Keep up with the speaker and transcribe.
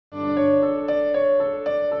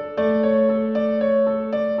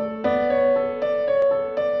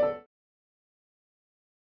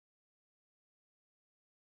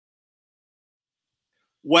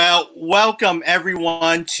Well, welcome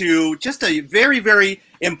everyone to just a very, very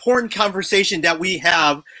important conversation that we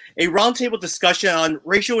have, a roundtable discussion on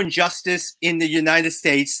racial injustice in the United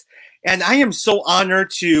States. And I am so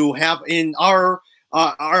honored to have in our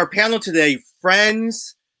panel today,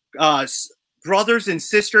 friends, brothers and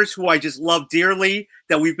sisters who I just love dearly,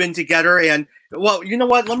 that we've been together. And well, you know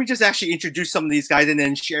what? Let me just actually introduce some of these guys and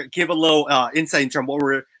then give a little insight into what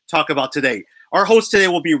we're talking about today. Our host today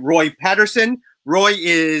will be Roy Patterson. Roy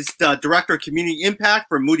is the Director of Community Impact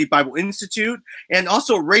for Moody Bible Institute and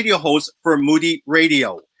also radio host for Moody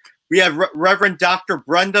Radio. We have Reverend Dr.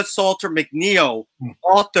 Brenda Salter McNeil,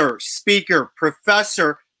 author, speaker,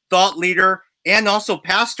 professor, thought leader, and also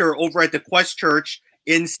pastor over at the Quest Church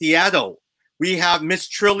in Seattle. We have Miss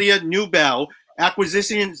Trillia Newbell,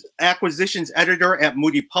 acquisitions editor at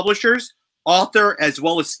Moody Publishers, author as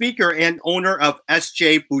well as speaker and owner of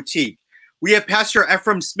SJ Boutique. We have Pastor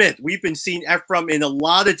Efrem Smith. We've been seeing Efrem in a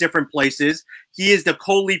lot of different places. He is the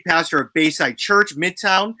co-lead pastor of Bayside Church,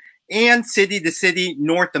 Midtown, and City to City,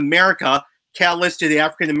 North America, catalyst to the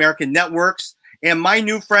African American networks. And my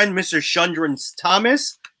new friend, Mr. Shundrawn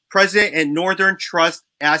Thomas, president at Northern Trust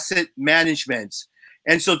Asset Management.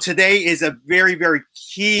 And so today is a very, very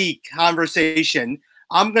key conversation.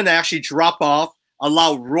 I'm going to actually drop off,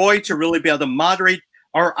 allow Roy to really be able to moderate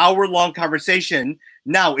our hour-long conversation.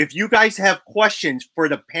 Now, if you guys have questions for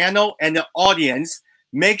the panel and the audience,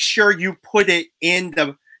 make sure you put it in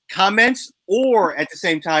the comments or at the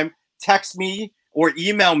same time, text me or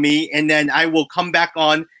email me, and then I will come back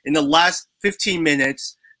on in the last 15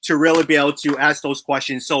 minutes to really be able to ask those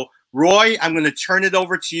questions. So, Roy, I'm going to turn it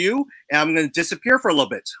over to you, and I'm going to disappear for a little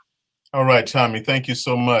bit. All right, Tommy, thank you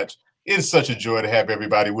so much. It is such a joy to have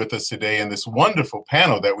everybody with us today in this wonderful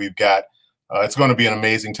panel that we've got. It's going to be an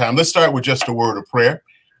amazing time. Let's start with just a word of prayer.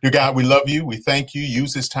 Dear God, we love you. We thank you.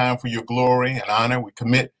 Use this time for your glory and honor. We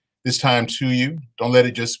commit this time to you. Don't let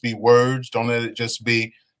it just be words. Don't let it just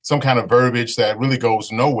be some kind of verbiage that really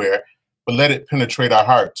goes nowhere, but let it penetrate our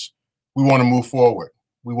hearts. We want to move forward.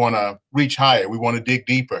 We want to reach higher. We want to dig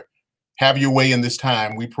deeper. Have your way in this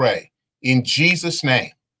time, we pray. In Jesus'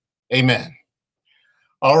 name, amen.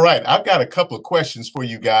 All right, I've got a couple of questions for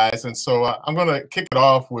you guys, and so I'm going to kick it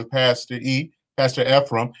off with Pastor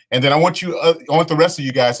Efrem, and then I want the rest of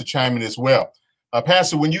you guys to chime in as well.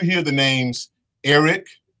 Pastor, when you hear the names Eric,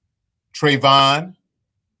 Trayvon,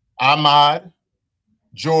 Ahmad,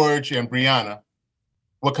 George, and Brianna,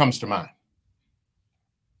 what comes to mind?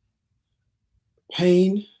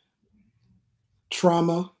 Pain,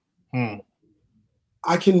 trauma.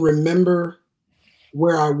 I can remember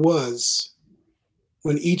where I was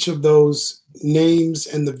when each of those names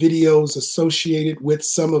and the videos associated with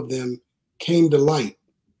some of them came to light.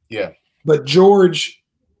 Yeah. But George,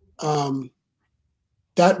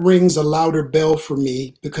 that rings a louder bell for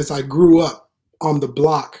me because I grew up on the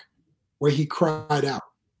block where he cried out.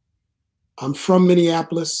 I'm from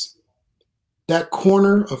Minneapolis. That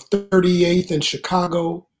corner of 38th and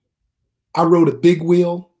Chicago, I rode a big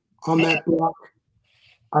wheel on that block.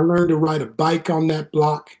 I learned to ride a bike on that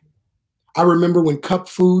block. I remember when Cup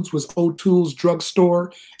Foods was O'Toole's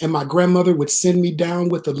drugstore and my grandmother would send me down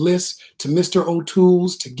with a list to Mr.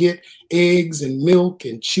 O'Toole's to get eggs and milk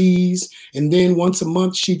and cheese. And then once a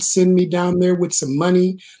month, she'd send me down there with some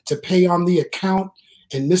money to pay on the account.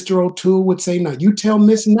 And Mr. O'Toole would say, now you tell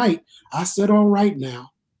Miss Knight. I said, all right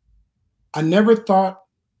now. I never thought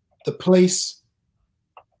the place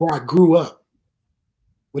where I grew up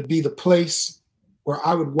would be the place where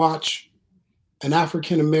I would watch an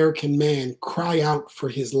African-American man cry out for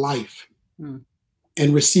his life and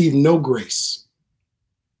receive no grace.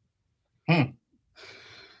 All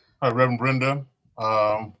right, Reverend Brenda,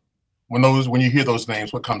 when you hear those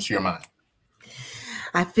names, what comes to your mind?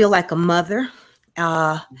 I feel like a mother.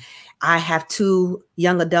 I have 2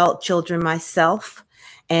 young adult children myself,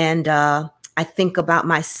 and I think about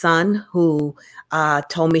my son who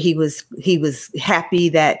told me he was happy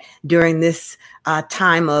that during this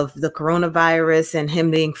time of the coronavirus and him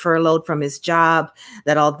being furloughed from his job,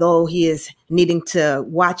 that although he is needing to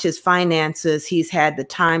watch his finances, he's had the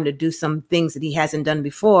time to do some things that he hasn't done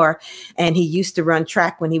before. And he used to run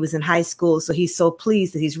track when he was in high school. So he's so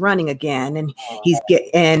pleased that he's running again,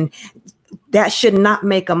 and that should not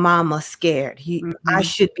make a mama scared. I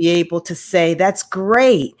should be able to say, that's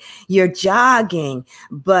great, you're jogging,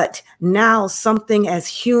 but now something as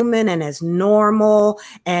human and as normal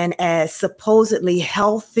and as supposedly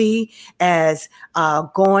healthy as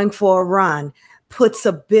going for a run, puts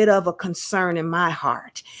a bit of a concern in my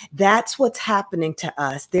heart. That's what's happening to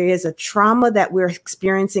us. There is a trauma that we're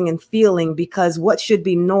experiencing and feeling because what should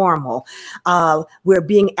be normal, we're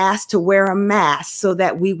being asked to wear a mask so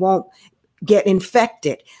that we won't get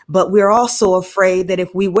infected. But we're also afraid that if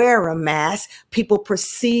we wear a mask, people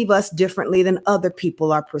perceive us differently than other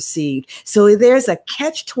people are perceived. So there's a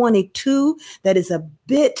catch-22 that is a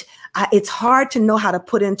bit, it's hard to know how to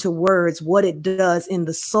put into words what it does in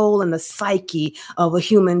the soul and the psyche of a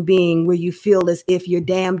human being, where you feel as if you're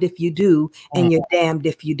damned if you do and you're damned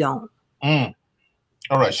if you don't. All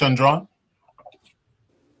right, Shundrawn?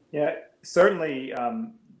 Yeah, certainly.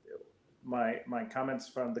 My comments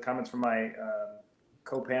from my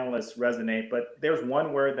co-panelists resonate, but there's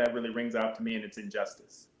one word that really rings out to me, and it's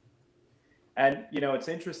injustice. And it's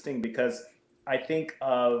interesting because I think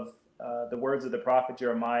of the words of the prophet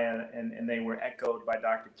Jeremiah, and they were echoed by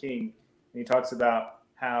Dr. King. And he talks about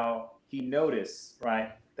how he noticed,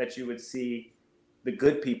 right, that you would see the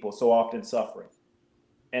good people so often suffering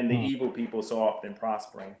and the evil people so often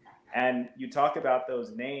prospering. And you talk about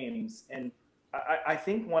those names, and I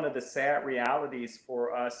think one of the sad realities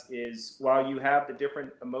for us is, while you have the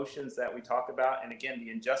different emotions that we talk about, and again, the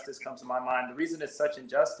injustice comes to my mind, the reason it's such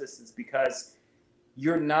injustice is because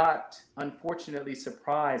you're not, unfortunately,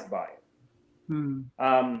 surprised by it.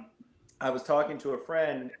 I was talking to a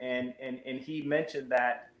friend, and he mentioned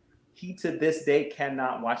that he, to this day,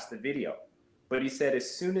 cannot watch the video. But he said as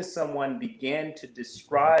soon as someone began to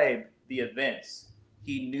describe the events,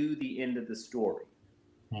 he knew the end of the story.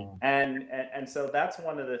 And so that's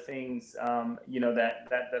one of the things,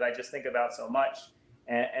 that I just think about so much.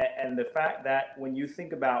 And the fact that when you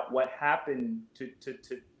think about what happened to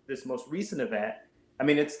this most recent event, I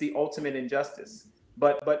mean, it's the ultimate injustice.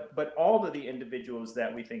 But all of the individuals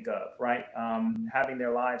that we think of, right, having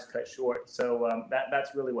their lives cut short. So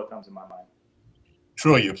that's really what comes to my mind.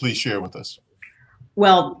 Trillia, please share with us.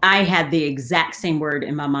 Well, I had the exact same word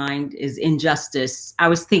in my mind, is injustice. I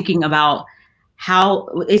was thinking about how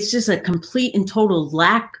it's just a complete and total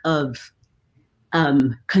lack of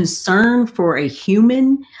concern for a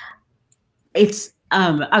human. It's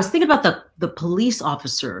I was thinking about the police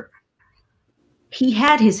officer. He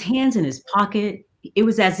had his hands in his pocket. It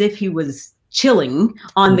was as if he was chilling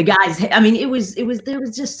on the guy's head. I mean, there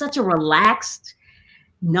was just such a relaxed,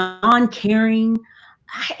 non-caring.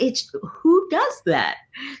 Who does that?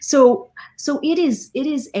 So it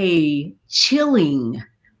is a chilling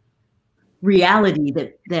reality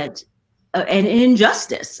that an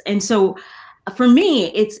injustice. And so for me,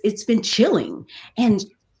 it's been chilling. And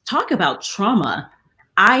talk about trauma.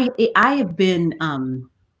 I have been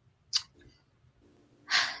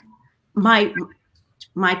my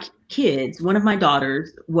kids, one of my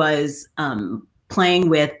daughters was playing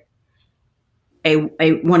with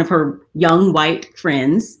one of her young white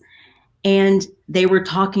friends, and they were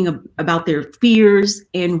talking about their fears,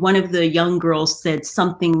 and one of the young girls said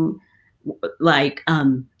something like,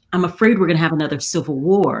 I'm afraid we're going to have another civil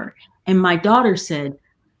war. And my daughter said,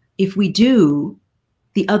 if we do,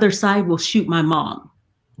 the other side will shoot my mom.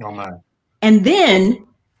 Oh my. And then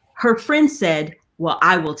her friend said, well,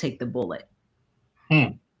 I will take the bullet.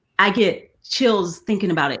 I get chills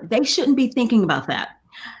thinking about it. They shouldn't be thinking about that.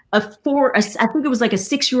 I think it was like a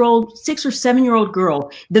 6 or 7-year-old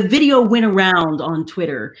girl. The video went around on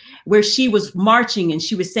Twitter where she was marching and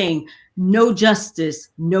she was saying, no justice,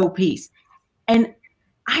 no peace. And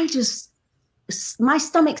my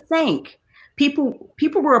stomach sank. People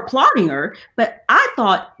were applauding her, but I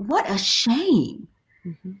thought, what a shame.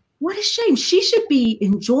 What a shame. She should be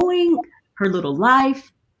enjoying her little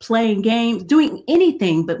life, playing games, doing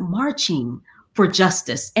anything but marching for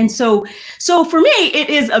justice. And so for me, it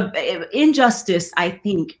is injustice, I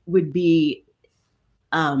think, would be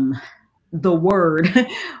the word.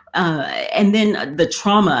 And then the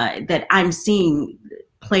trauma that I'm seeing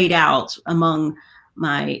played out among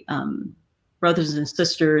my brothers and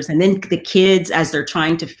sisters, and then the kids as they're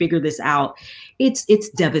trying to figure this out. It's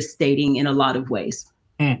devastating in a lot of ways.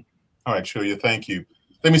 All right, Trillia, thank you.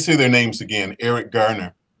 Let me say their names again. Eric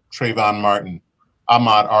Garner, Trayvon Martin,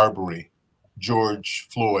 Ahmaud Arbery, George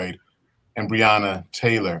Floyd, and Breonna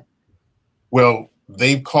Taylor. Well,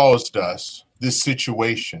 they've caused us, this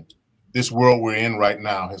situation, this world we're in right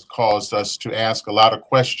now has caused us to ask a lot of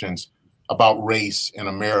questions about race in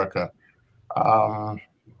America.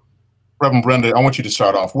 Reverend Brenda, I want you to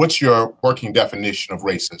start off. What's your working definition of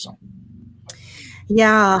racism?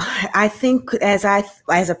 Yeah, I think as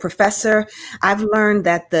a professor, I've learned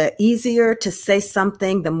that the easier to say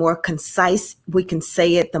something, the more concise we can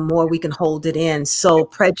say it, the more we can hold it in. So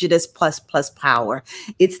prejudice plus power.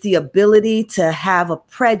 It's the ability to have a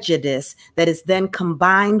prejudice that is then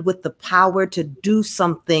combined with the power to do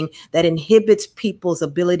something that inhibits people's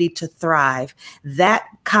ability to thrive. That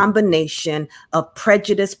combination of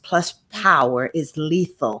prejudice plus power is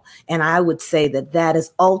lethal. And I would say that that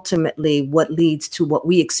is ultimately what leads to what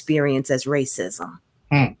we experience as racism.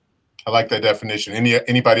 I like that definition.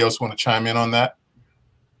 Anybody else want to chime in on that?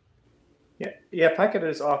 Yeah. If I could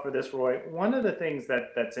just offer this, Roy, one of the things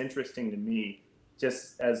that's interesting to me,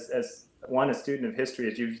 just as a student of history,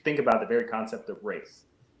 is you think about the very concept of race.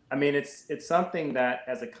 I mean, it's something that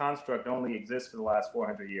as a construct only exists for the last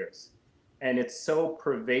 400 years. And it's so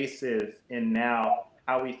pervasive in now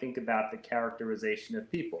how we think about the characterization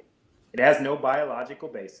of people. It has no biological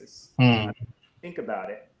basis. Think about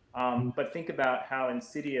it, but think about how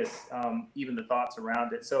insidious even the thoughts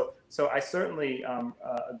around it. So I certainly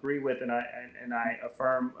agree with, and I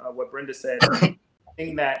affirm what Brenda said. The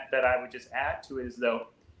thing that I would just add to it is, though,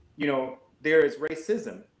 there is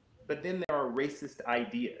racism, but then there are racist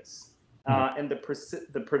ideas. And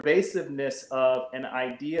the pervasiveness of an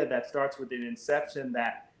idea that starts with an inception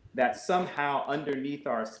that somehow underneath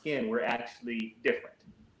our skin we're actually different,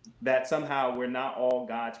 that somehow we're not all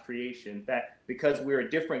God's creation, that because we're a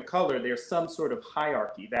different color there's some sort of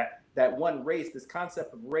hierarchy, that one race, this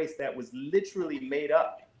concept of race that was literally made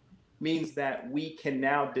up, means that we can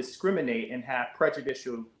now discriminate and have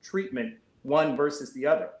prejudicial treatment one versus the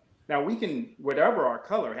other. Now we can, whatever our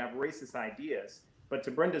color, have racist ideas. But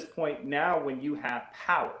to Brenda's point, now when you have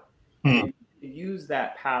power, and you use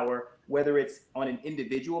that power, whether it's on an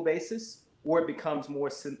individual basis or it becomes more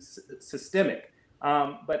systemic.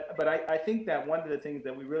 But I think that one of the things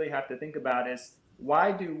that we really have to think about is,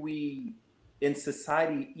 why do we in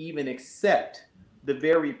society even accept the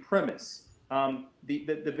very premise,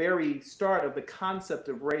 the very start of the concept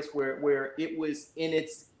of race, where it was in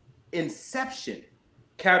its inception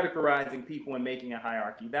categorizing people and making a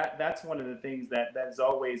hierarchy? That's one of the things that has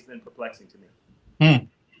always been perplexing to me.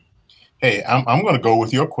 Hey, I'm going to go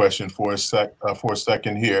with your question for a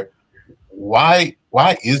second here. Why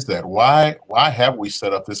is that? Why have we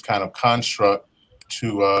set up this kind of construct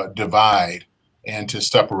to divide and to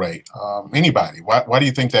separate? Anybody? Why do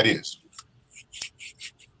you think that is?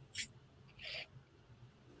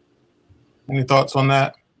 Any thoughts on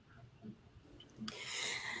that?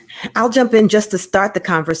 I'll jump in just to start the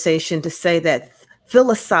conversation to say that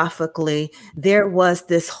philosophically, there was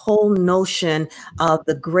this whole notion of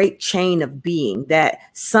the great chain of being, that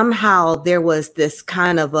somehow there was this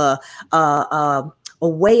kind of a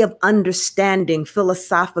way of understanding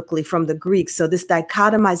philosophically from the Greeks. So this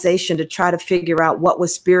dichotomization to try to figure out what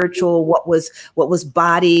was spiritual, what was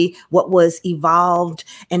body, what was evolved.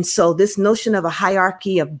 And so this notion of a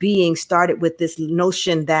hierarchy of being started with this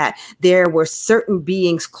notion that there were certain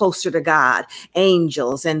beings closer to God,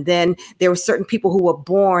 angels, and then there were certain people who were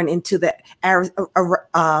born into the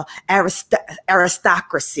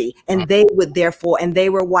aristocracy, and they would therefore, and they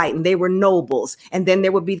were white, and they were nobles, and then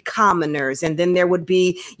there would be commoners, and then there would be,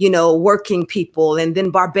 working people, and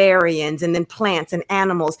then barbarians, and then plants and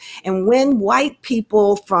animals. And when white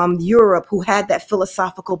people from Europe who had that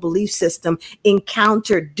philosophical belief system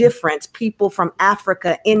encountered different people from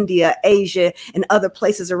Africa, India, Asia, and other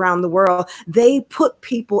places around the world, they put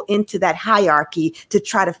people into that hierarchy to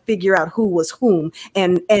try to figure out who was whom,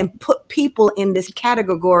 and put people in this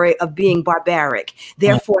category of being barbaric,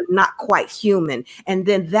 therefore not quite human. And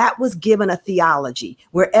then that was given a theology.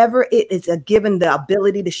 Wherever it is given the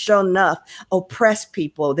ability to show enough oppress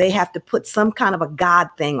people, they have to put some kind of a God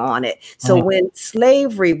thing on it. So when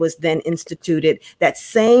slavery was then instituted, that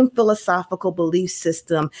same philosophical belief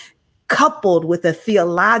system coupled with a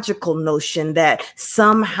theological notion that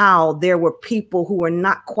somehow there were people who were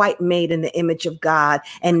not quite made in the image of God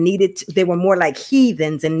and they were more like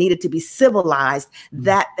heathens and needed to be civilized.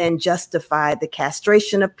 That then justified the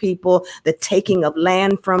castration of people, the taking of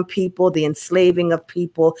land from people, the enslaving of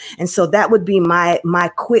people. And so that would be my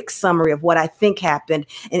quick summary of what I think happened.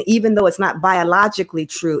 And even though it's not biologically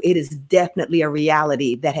true, it is definitely a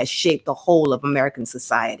reality that has shaped the whole of American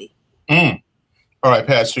society. All right,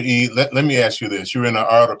 Pastor E, let me ask you this. You're in an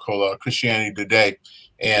article, Christianity Today,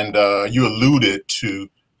 and you alluded to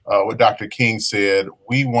what Dr. King said.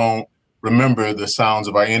 We won't remember the sounds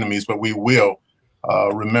of our enemies, but we will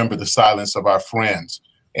remember the silence of our friends.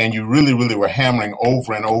 And you really, really were hammering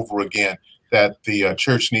over and over again that the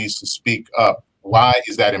church needs to speak up. Why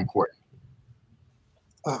is that important?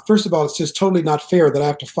 first of all, it's just totally not fair that I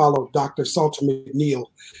have to follow Dr. Salter McNeil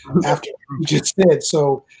after you just said.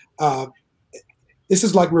 So this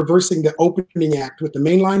is like reversing the opening act with the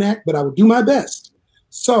mainline act, but I will do my best.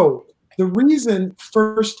 So the reason,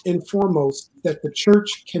 first and foremost, that the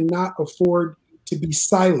church cannot afford to be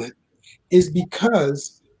silent is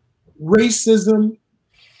because racism,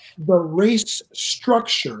 the race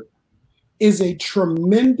structure, is a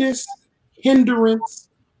tremendous hindrance,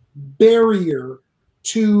 barrier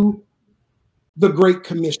to the Great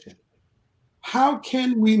Commission. How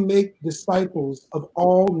can we make disciples of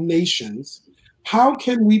all nations? How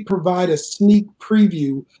can we provide a sneak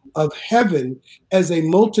preview of heaven as a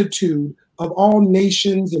multitude of all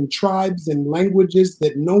nations and tribes and languages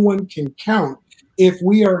that no one can count if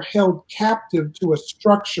we are held captive to a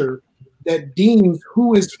structure that deems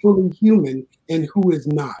who is fully human and who is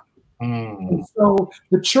not? And so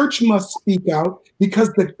the church must speak out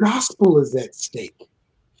because the gospel is at stake.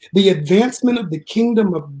 The advancement of the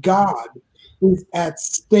kingdom of God is at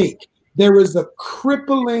stake. There is a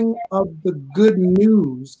crippling of the good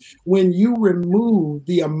news when you remove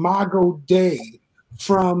the Imago Dei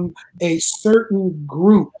from a certain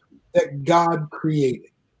group that God created.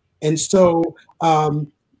 And so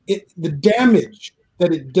the damage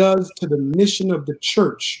that it does to the mission of the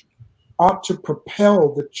church ought to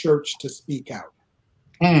propel the church to speak out.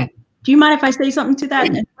 Do you mind if I say something to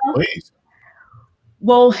that? Please.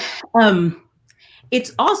 Well,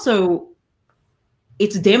 it's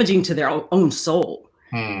damaging to their own soul.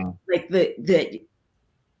 Like the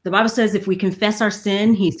Bible says, if we confess our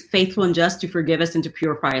sin, he's faithful and just to forgive us and to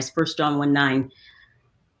purify us, 1 John 1:9.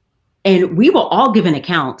 And we will all give an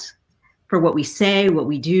account for what we say, what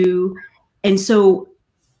we do. And so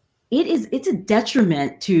it's a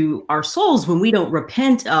detriment to our souls when we don't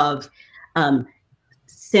repent of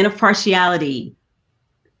sin of partiality,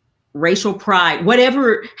 racial pride,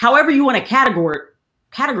 however you want to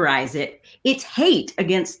categorize it. It's hate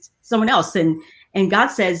against someone else. And God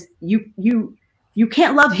says you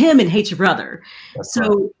can't love him and hate your brother. That's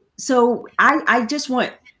so I just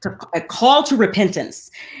want a call to repentance.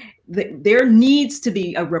 There needs to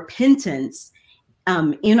be a repentance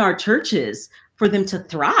in our churches for them to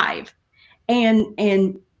thrive. And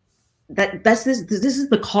this is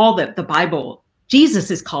the call that the Bible, Jesus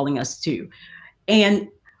is calling us to. And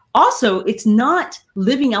also, it's not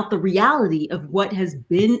living out the reality of what has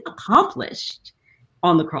been accomplished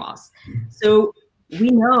on the cross. So we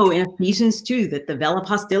know in Ephesians 2 that the veil of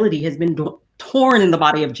hostility has been torn in the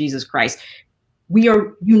body of Jesus Christ. We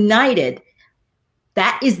are united.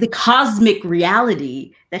 That is the cosmic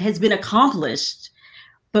reality that has been accomplished,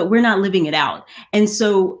 but we're not living it out. And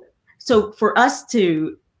so for us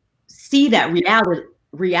to see that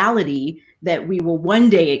reality that we will one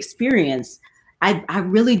day experience, I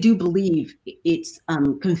really do believe it's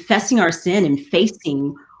confessing our sin and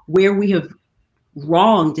facing where we have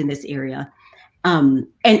wronged in this area. And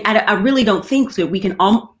I really don't think that we can.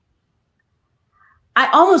 I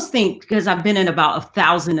almost think, because I've been in about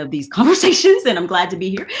 1,000 of these conversations, and I'm glad to be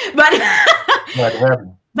here. But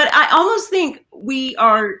but I almost think we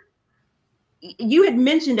are. You had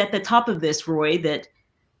mentioned at the top of this, Roy, that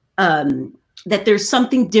that there's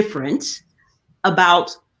something different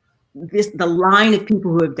about the line of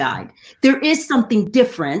people who have died. There is something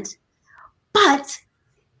different, but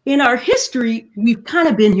in our history, we've kind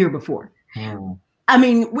of been here before. I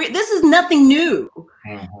mean, this is nothing new.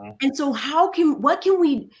 And so what can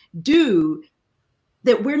we do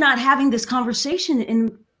that we're not having this conversation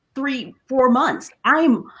in 3-4 months?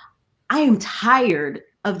 I am tired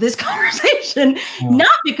of this conversation,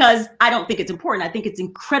 not because I don't think it's important. I think it's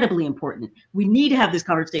incredibly important. We need to have this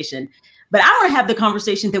conversation. But I want to have the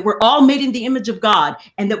conversation that we're all made in the image of God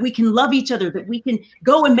and that we can love each other, that we can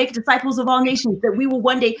go and make disciples of all nations, that we will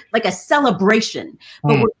one day, like a celebration,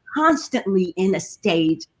 but we're constantly in a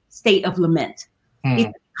state of lament.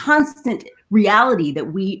 It's a constant reality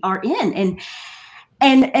that we are in.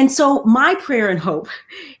 And so my prayer and hope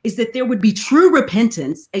is that there would be true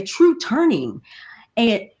repentance, a true turning.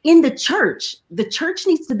 And in the church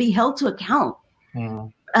needs to be held to account.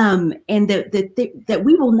 And that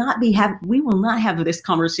we will not have this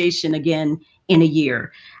conversation again in a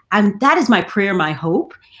year. And that is my prayer, my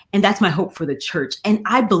hope, and that's my hope for the church. And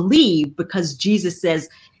I believe, because Jesus says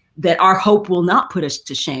that our hope will not put us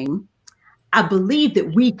to shame, I believe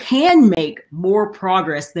that we can make more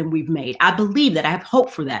progress than we've made. I believe that. I have hope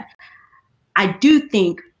for that. I do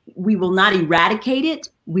think we will not eradicate it.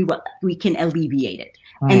 We can alleviate it.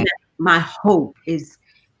 And my hope is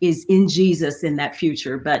in Jesus in that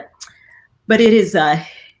future. But it is, there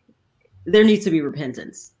needs to be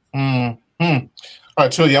repentance. All right,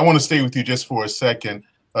 Trillia, I want to stay with you just for a second.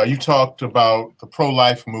 You talked about the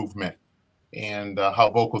pro-life movement and how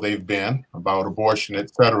vocal they've been about abortion,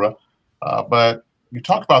 etc. But you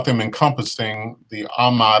talked about them encompassing the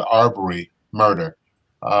Ahmaud Arbery murder.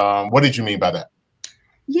 What did you mean by that?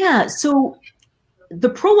 Yeah, so the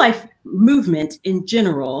pro-life movement in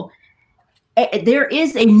general, there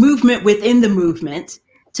is a movement within the movement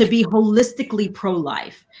to be holistically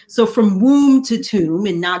pro-life. So from womb to tomb,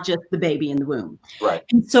 and not just the baby in the womb. Right.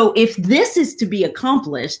 And so if this is to be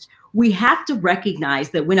accomplished, we have to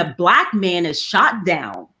recognize that when a Black man is shot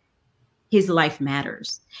down, his life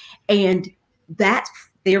matters. And that,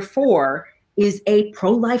 therefore, is a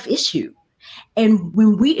pro-life issue. And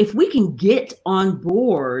if we can get on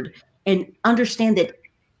board and understand that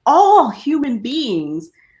all human beings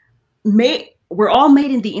we're all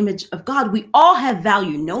made in the image of God. We all have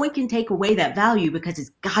value. No one can take away that value because it's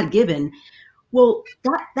God-given. Well,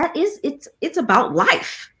 it's about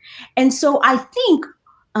life. And so I think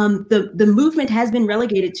the movement has been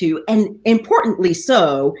relegated to, and importantly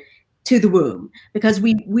so, to the womb, because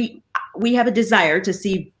we have a desire to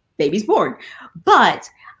see babies born. But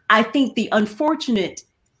I think the unfortunate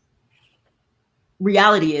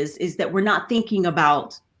reality is that we're not thinking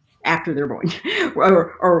about after they're born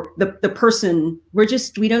or the person. We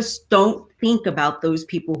just don't think about those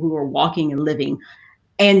people who are walking and living.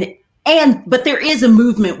 But there is a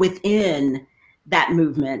movement within that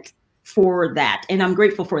movement for that. And I'm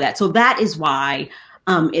grateful for that. So that is why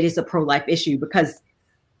it is a pro-life issue, because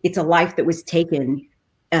it's a life that was taken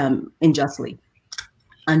unjustly.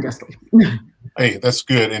 Hey, that's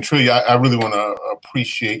good. And Trillia, I really want to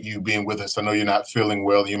appreciate you being with us. I know you're not feeling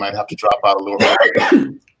well. You might have to drop out a little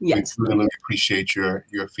early. Yes. We really appreciate your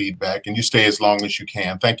feedback, and you stay as long as you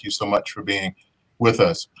can. Thank you so much for being with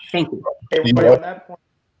us. Thank you. Hey, on that point,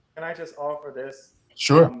 can I just offer this?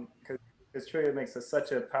 Sure. Because Trillia makes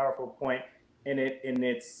such a powerful point, and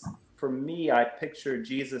it's for me, I picture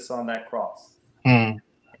Jesus on that cross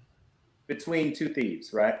between two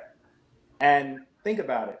thieves, right? And think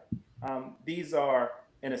about it. These are,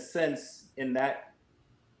 in a sense, in that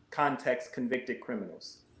context, convicted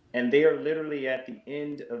criminals. And they are literally at the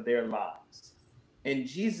end of their lives. And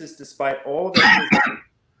Jesus, despite all that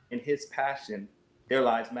in his passion, their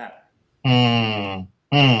lives matter.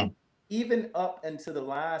 Even up until the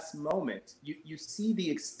last moment, you see the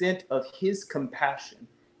extent of his compassion.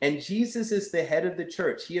 And Jesus is the head of the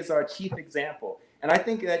church. He is our chief example. And I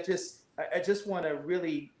think that I just want to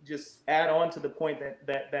really just add on to the point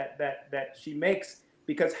that she makes,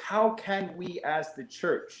 because how can we as the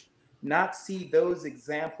church not see those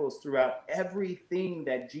examples throughout everything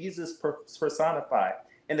that Jesus personified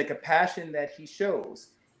and the compassion that he shows,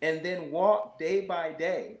 and then walk day by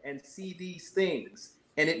day and see these things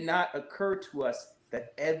and it not occur to us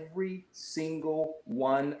that every single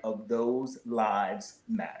one of those lives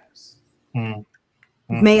matters?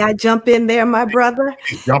 May I jump in there, my brother?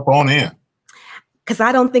 Jump on in. Because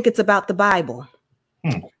I don't think it's about the Bible.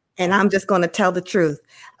 And I'm just going to tell the truth.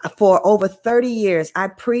 For over 30 years, I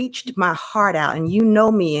preached my heart out, and you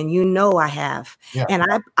know me, and you know I have. Yeah. And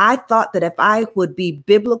I thought that if I would be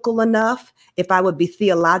biblical enough, if I would be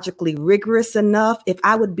theologically rigorous enough, if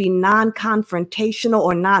I would be non-confrontational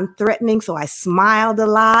or non-threatening, so I smiled a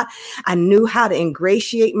lot, I knew how to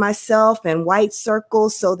ingratiate myself in white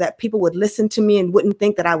circles so that people would listen to me and wouldn't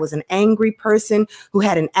think that I was an angry person who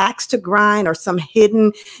had an axe to grind or some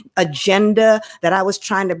hidden agenda that I was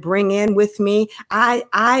trying to bring in with me.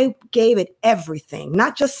 I gave it everything,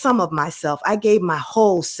 not just some of myself. I gave my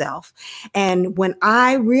whole self. And when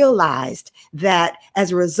I realized that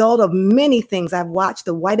as a result of many things I've watched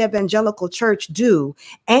the white evangelical church do,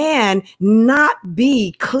 and not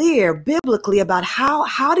be clear biblically about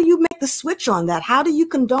how do you make the switch on that? How do you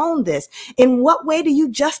condone this? In what way do you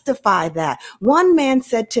justify that? One man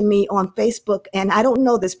said to me on Facebook, and I don't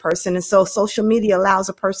know this person, and so social media allows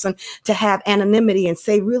a person to have anonymity and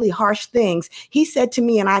say really harsh things. He said to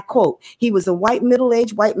me, and I quote, he was a white,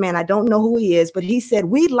 middle-aged white man. I don't know who he is, but he said,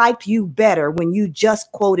 "We liked you better when you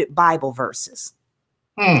just quoted Bible verses."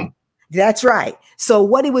 That's right. So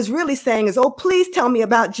what he was really saying is, oh, please tell me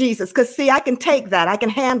about Jesus. Because see, I can take that. I can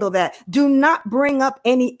handle that. Do not bring up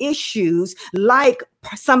any issues like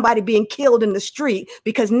somebody being killed in the street,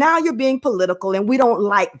 because now you're being political and we don't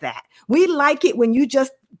like that. We like it when you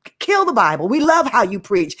just kill the Bible. We love how you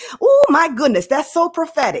preach. Ooh, Oh my goodness, that's so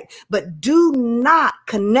prophetic. But do not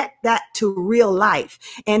connect that to real life.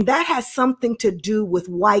 And that has something to do with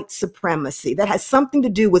white supremacy. That has something to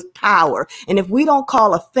do with power. And if we don't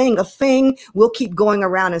call a thing, we'll keep going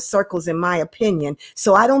around in circles, in my opinion.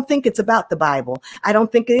 So I don't think it's about the Bible. I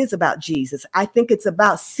don't think it is about Jesus. I think it's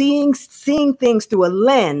about seeing things through a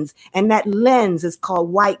lens, and that lens is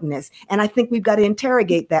called whiteness. And I think we've got to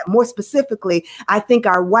interrogate that. More specifically, I think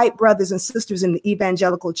our white brothers and sisters in the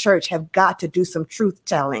evangelical church have got to do some truth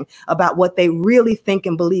telling about what they really think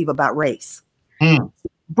and believe about race.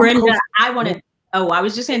 Brenda, I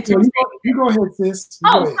was just going to you go ahead, sis.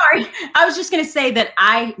 Sorry. I was just going to say that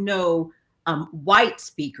I know white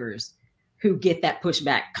speakers who get that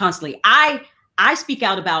pushback constantly. I speak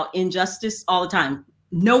out about injustice all the time.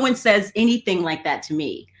 No one says anything like that to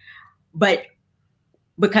me, but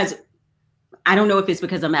because I don't know if it's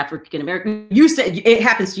because I'm African American. You said it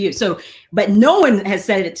happens to you. So, but no one has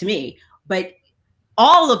said it to me. But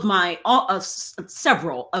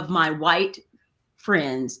several of my white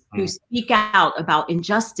friends who speak out about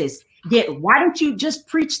injustice, why don't you just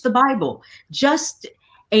preach the Bible?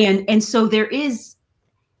 And so there is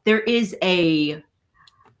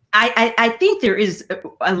I think there is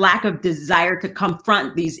a lack of desire to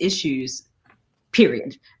confront these issues,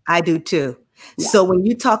 period. I do too. Yeah. So when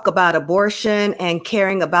you talk about abortion and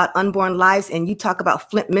caring about unborn lives, and you talk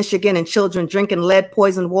about Flint, Michigan, and children drinking lead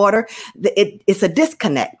poisoned water, it's a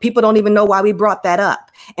disconnect. People don't even know why we brought that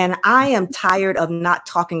up. And I am tired of not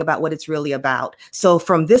talking about what it's really about. So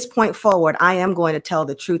from this point forward, I am going to tell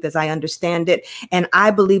the truth as I understand it. And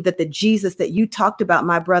I believe that the Jesus that you talked about,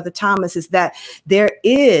 my brother Thomas, is that there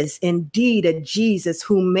is indeed a Jesus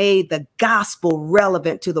who made the gospel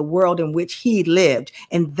relevant to the world in which he lived.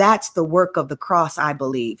 And that's the work of the cross, I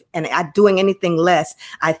believe. And doing anything less,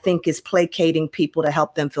 I think, is placating people to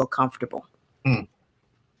help them feel comfortable.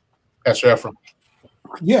 Pastor Efrem.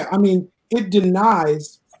 Yeah, I mean, it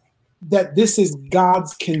denies that this is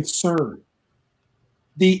God's concern.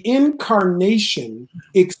 The incarnation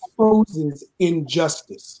exposes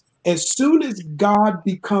injustice. As soon as God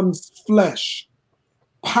becomes flesh,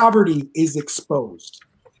 poverty is exposed.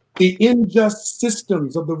 The unjust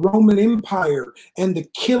systems of the Roman Empire and the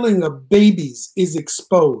killing of babies is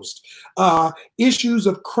exposed. Issues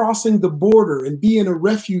of crossing the border and being a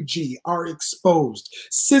refugee are exposed.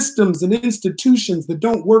 Systems and institutions that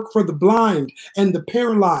don't work for the blind and the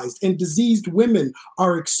paralyzed and diseased women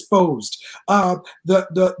are exposed. The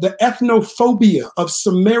ethnophobia of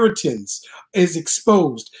Samaritans is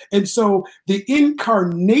exposed. And so the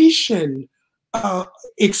incarnation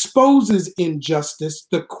exposes injustice.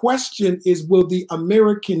 The question is, will the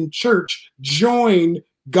American church join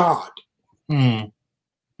God? I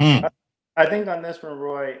think on this one,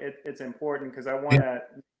 Roy, it's important because I want to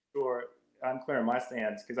make sure I'm clear on my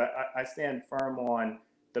stance, because I stand firm on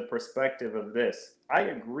the perspective of this. I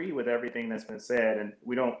agree with everything that's been said, and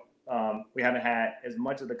we haven't had as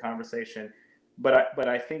much of the conversation, but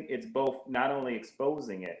I think it's both not only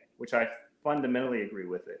exposing it, which I fundamentally agree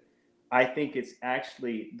with it. I think it's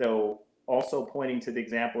actually, though, also pointing to the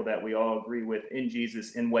example that we all agree with in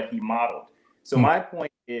Jesus in what he modeled. So my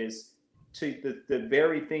point is, to the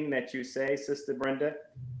very thing that you say, Sister Brenda,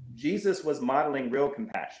 Jesus was modeling real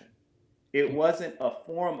compassion. It wasn't a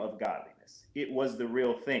form of godliness. It was the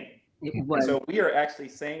real thing. And so we are actually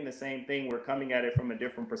saying the same thing. We're coming at it from a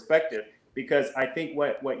different perspective, because I think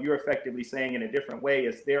what you're effectively saying in a different way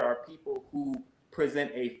is there are people who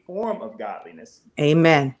present a form of godliness.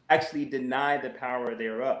 Amen. Actually deny the power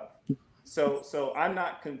thereof. So I'm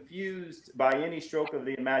not confused by any stroke of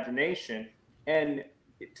the imagination. And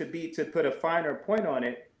to put a finer point on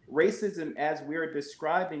it, racism as we're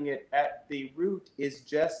describing it at the root is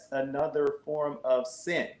just another form of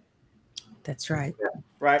sin. That's right.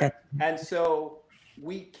 Right. And so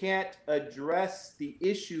we can't address the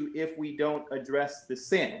issue if we don't address the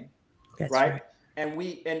sin. That's right.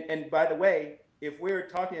 And by the way, if we're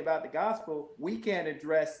talking about the gospel, we can't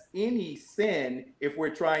address any sin if we're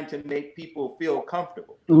trying to make people feel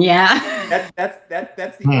comfortable. Yeah. That's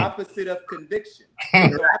the opposite of conviction. So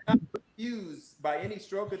I'm not confused by any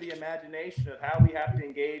stroke of the imagination of how we have to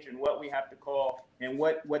engage and what we have to call and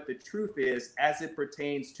what the truth is as it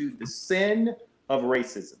pertains to the sin of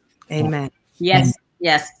racism. Amen. Yes.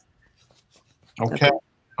 Yes. Okay.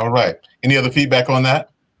 All right. Any other feedback on that?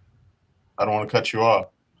 I don't want to cut you off.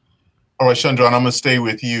 All right, Shundrawn, I'm going to stay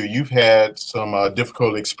with you. You've had some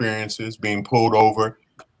difficult experiences, being pulled over,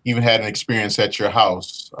 even had an experience at your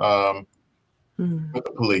house with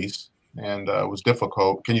the police, and it was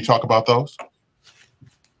difficult. Can you talk about those?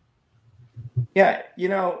 Yeah,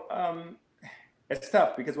 It's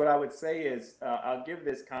tough because what I would say is, I'll give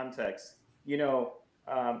this context. You know,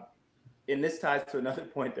 and this ties to another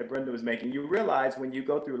point that Brenda was making. You realize when you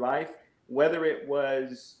go through life, whether it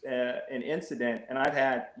was an incident, and I've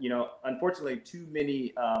had, you know, unfortunately too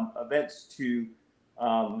many events to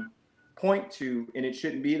point to, and it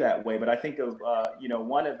shouldn't be that way. But I think of, you know,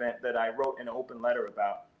 one event that I wrote an open letter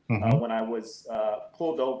about when I was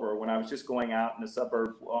pulled over, when I was just going out in the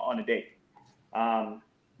suburb on a date.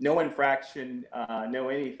 No infraction, no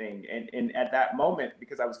anything. And at that moment,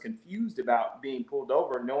 because I was confused about being pulled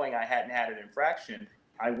over, knowing I hadn't had an infraction,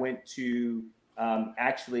 I went to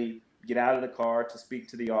actually get out of the car to speak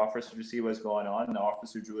to the officer to see what's going on. And the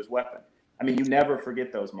officer drew his weapon. I mean, you never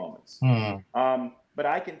forget those moments. But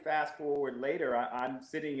I can fast forward later. I'm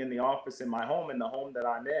sitting in the office in my home, in the home that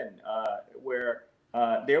I'm in, where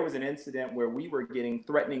there was an incident where we were getting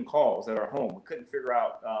threatening calls at our home. We couldn't figure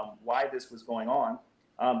out why this was going on.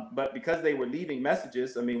 But because they were leaving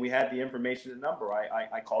messages, I mean, we had the information and number.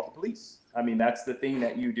 I called the police. I mean, that's the thing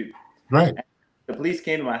that you do. Right. And the police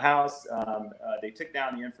came to my house. They took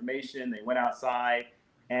down the information. They went outside,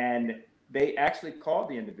 and they actually called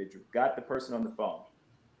the individual, got the person on the phone.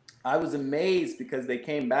 I was amazed because they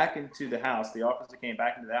came back into the house. The officer came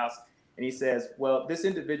back into the house, and he says, well, this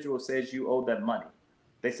individual says you owe them money.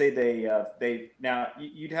 They say now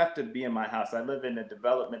you'd have to be in my house. I live in a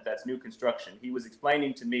development that's new construction. He was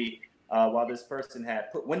explaining to me while this person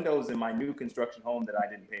had put windows in my new construction home that I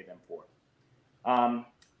didn't pay them for.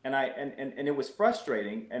 And it was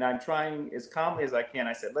frustrating. And I'm trying as calmly as I can.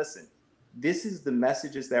 I said, listen, this is the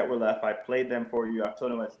messages that were left. I played them for you. I've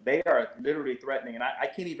told them they are literally threatening. And I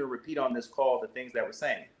can't even repeat on this call the things that we're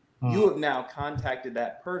saying. You have now contacted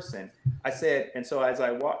that person. I said, and so as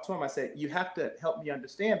I walked to him, I said, you have to help me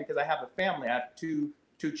understand because I have a family. I have two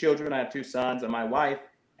children. I have 2 sons and my wife.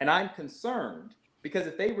 And I'm concerned because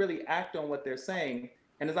if they really act on what they're saying,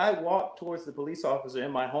 and as I walked towards the police officer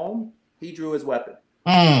in my home, he drew his weapon.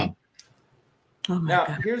 Oh now,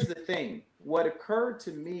 God. Here's the thing. What occurred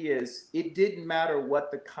to me is it didn't matter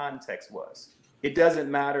what the context was. It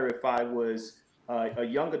doesn't matter if I was a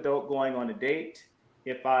young adult going on a date,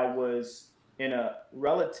 if I was in a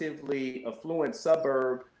relatively affluent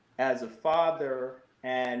suburb as a father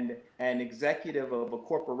and an executive of a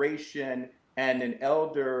corporation and an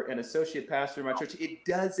elder, an associate pastor in my church. It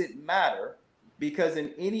doesn't matter because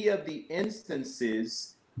in any of the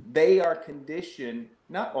instances, they are conditioned,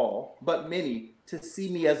 not all, but many, to see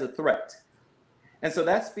me as a threat. And so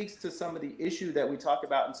that speaks to some of the issue that we talk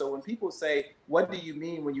about. And so when people say, what do you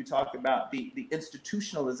mean when you talk about the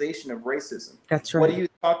institutionalization of racism? That's right.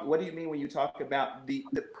 What do you mean when you talk about the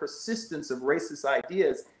persistence of racist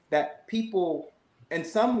ideas that people in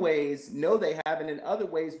some ways know they have and in other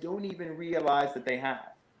ways don't even realize that they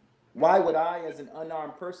have? Why would I, as an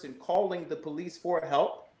unarmed person calling the police for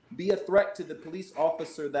help, be a threat to the police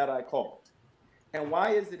officer that I called? And why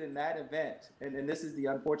is it in that event, and this is the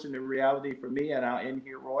unfortunate reality for me, and I'll end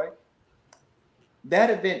here, Roy, that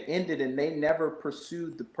event ended and they never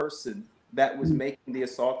pursued the person that was making the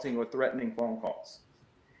assaulting or threatening phone calls.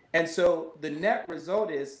 And so the net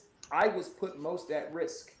result is I was put most at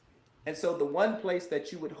risk. And so the one place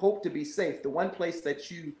that you would hope to be safe, the one place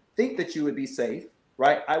that you think that you would be safe,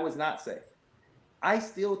 right? I was not safe. I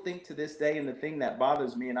still think to this day, and the thing that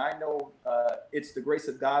bothers me, and I know it's the grace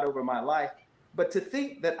of God over my life, but to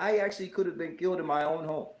think that I actually could have been killed in my own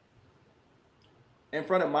home in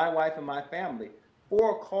front of my wife and my family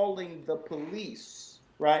for calling the police,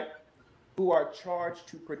 right, who are charged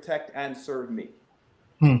to protect and serve me.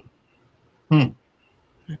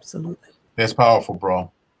 Absolutely. That's powerful, bro.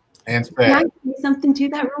 And Can I say something to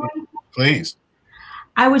that, Roy? Please.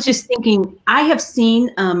 I was just thinking, I have seen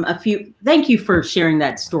a few, thank you for sharing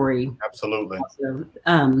that story. Absolutely.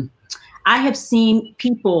 Also, I have seen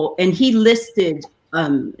people, and he listed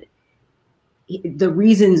the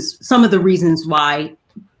reasons, some of the reasons why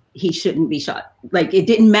he shouldn't be shot. Like, it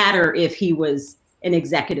didn't matter if he was an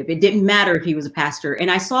executive. It didn't matter if he was a pastor.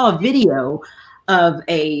 And I saw a video of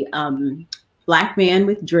a Black man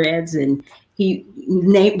with dreads, and he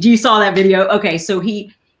named, you saw that video? Okay, so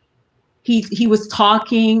he was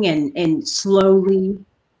talking and slowly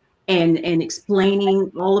and explaining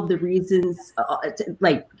all of the reasons,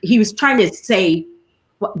 like he was trying to say,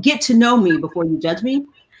 get to know me before you judge me.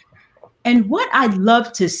 And what I'd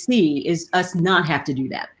love to see is us not have to do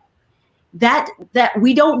that. That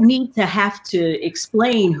we don't need to have to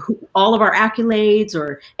explain all of our accolades,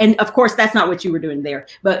 and of course that's not what you were doing there,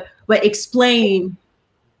 but explain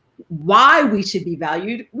why we should be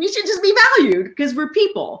valued. We should just be valued because we're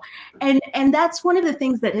people. And that's one of the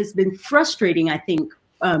things that has been frustrating, I think,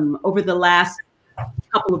 over the last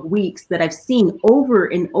couple of weeks that I've seen over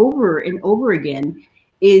and over and over again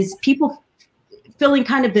is people feeling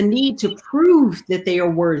kind of the need to prove that they are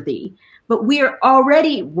worthy, but we are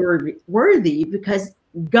already worthy because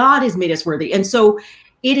God has made us worthy. And so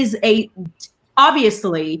it is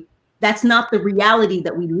obviously that's not the reality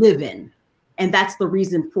that we live in. And that's the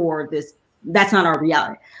reason for this. That's not our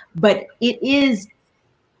reality, but it is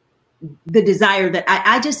the desire that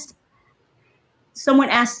I just, someone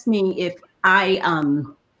asked me if I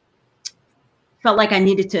felt like I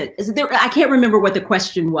needed to, I can't remember what the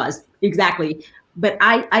question was exactly, but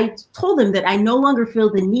I told them that I no longer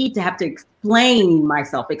feel the need to have to explain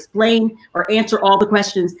myself, or answer all the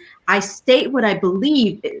questions. I state what I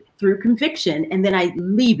believe through conviction, and then I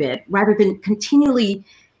leave it rather than continually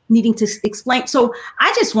needing to explain. So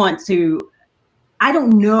I just want to, I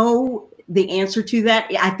don't know the answer to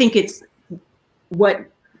that. I think it's what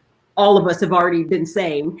all of us have already been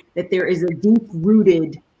saying, that there is a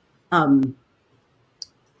deep-rooted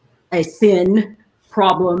a sin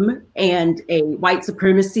problem and a white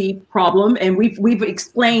supremacy problem, and we've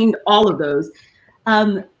explained all of those.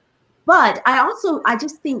 But I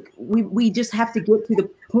just think we just have to get to the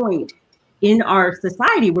point in our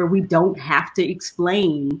society where we don't have to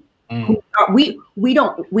explain. We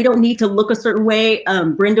don't need to look a certain way.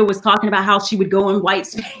 Brenda was talking about how she would go in white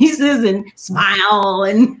spaces and smile,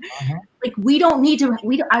 and like we don't need to.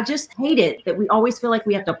 I just hate it that we always feel like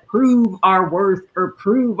we have to prove our worth or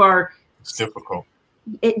prove our. It's difficult.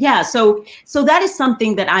 Yeah. So that is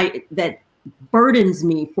something that burdens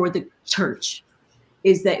me for the church,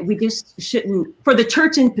 is that we just shouldn't, for the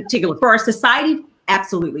church in particular, for our society,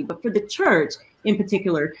 absolutely, but for the church in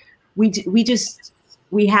particular, we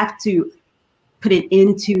have to put it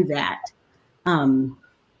into that.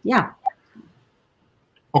 Yeah.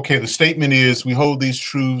 Okay, the statement is, we hold these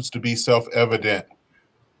truths to be self-evident.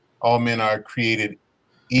 All men are created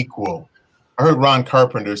equal. I heard Ron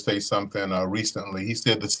Carpenter say something recently. He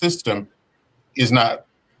said the system is not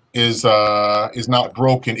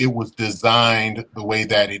broken. It was designed the way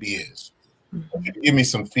that it is. Give me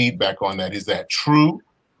some feedback on that. Is that true?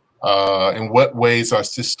 In what ways are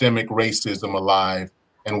systemic racism alive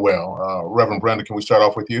and well? Reverend Brenda, can we start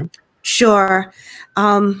off with you? Sure.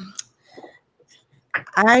 I'm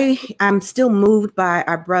still moved by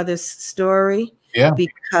our brother's story. Yeah.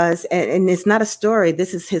 Because, and it's not a story,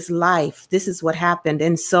 this is his life. This is what happened.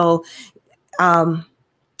 And so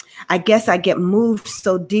I guess I get moved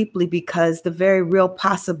so deeply because the very real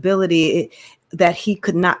possibility that he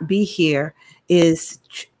could not be here is,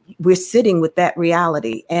 we're sitting with that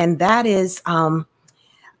reality. And that is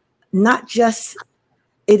not just,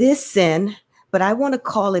 it is sin, but I want to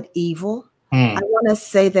call it evil. I want to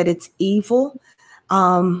say that it's evil.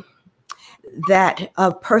 That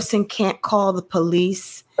a person can't call the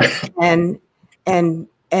police and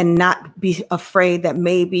not be afraid that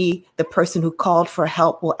maybe the person who called for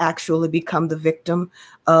help will actually become the victim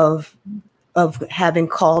of having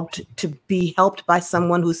called to be helped by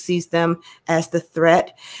someone who sees them as the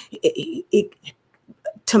threat.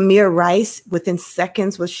 Tamir Rice, within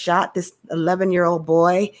seconds, was shot, this 11-year-old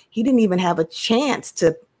boy. He didn't even have a chance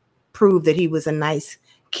to prove that he was a nice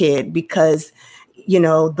kid, because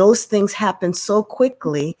those things happen so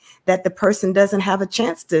quickly that the person doesn't have a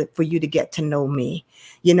chance for you to get to know me,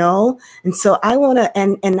 And so I want to,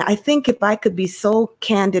 and I think if I could be so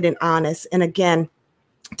candid and honest, and again,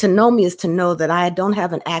 to know me is to know that I don't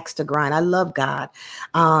have an axe to grind. I love God.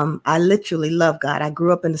 I literally love God. I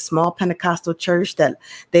grew up in a small Pentecostal church that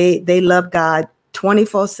they love God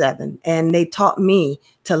 24/7, and they taught me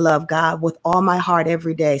to love God with all my heart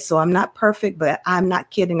every day. So I'm not perfect, but I'm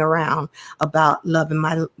not kidding around about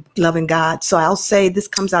loving God. So I'll say this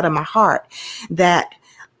comes out of my heart, that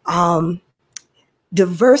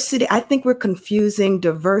diversity, I think we're confusing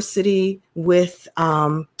diversity with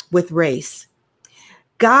race.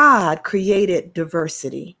 God created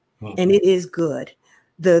diversity, and it is good.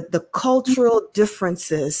 The cultural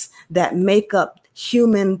differences that make up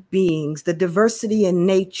human beings, the diversity in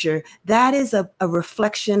nature, that is a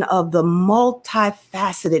reflection of the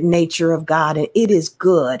multifaceted nature of God, and it is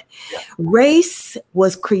good. Yeah. Race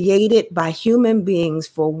was created by human beings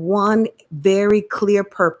for one very clear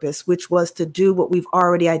purpose, which was to do what we've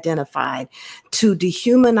already identified, to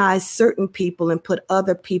dehumanize certain people and put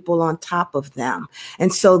other people on top of them.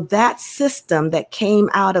 And so that system that came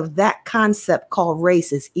out of that concept called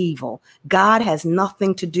race is evil. God has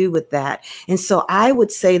nothing to do with that. And so so I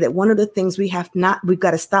would say that one of the things we've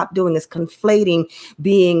got to stop doing is conflating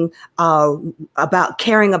being about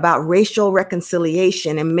caring about racial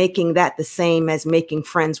reconciliation and making that the same as making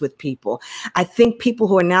friends with people. I think people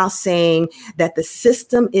who are now saying that the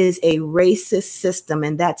system is a racist system,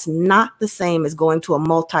 and that's not the same as going to a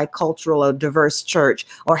multicultural or diverse church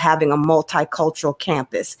or having a multicultural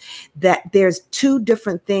campus, that there's two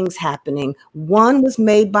different things happening. One was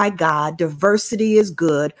made by God. Diversity is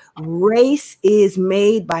good. Race is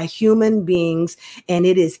made by human beings, and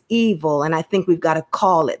it is evil. And I think we've got to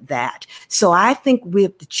call it that. So I think we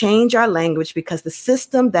have to change our language, because the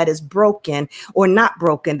system that is broken or not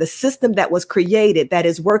broken, the system that was created that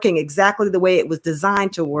is working exactly the way it was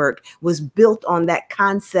designed to work, was built on that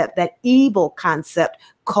concept, that evil concept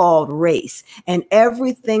called race. And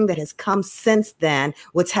everything that has come since then,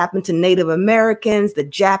 what's happened to Native Americans, the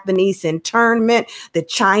Japanese internment, the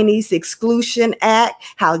Chinese Exclusion Act,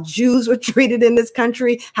 how Jews were treated in this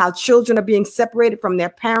country, how children are being separated from their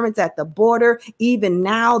parents at the border, even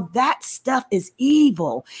now, that stuff is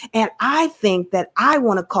evil. And I think that I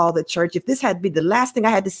want to call the church, if this had to be the last thing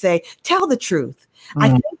I had to say, tell the truth. I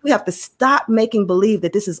think we have to stop making believe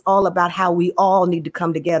that this is all about how we all need to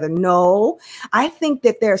come together. No, I think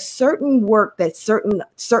that there's certain work that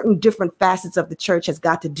certain different facets of the church has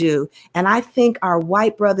got to do. And I think our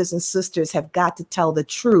white brothers and sisters have got to tell the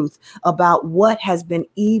truth about what has been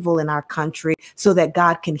evil in our country, so that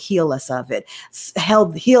God can heal us of it,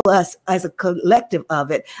 heal us as a collective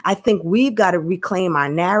of it. I think we've got to reclaim our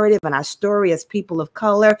narrative and our story as people of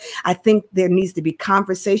color. I think there needs to be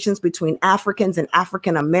conversations between Africans and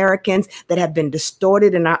African Americans that have been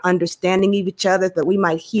distorted in our understanding of each other, that we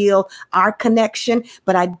might heal our connection.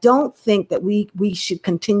 But I don't think that we should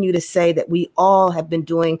continue to say that we all have been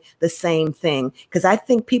doing the same thing, because I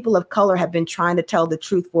think people of color have been trying to tell the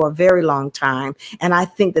truth for a very long time. And I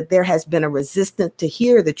think that there has been a resistance to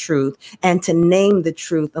hear the truth and to name the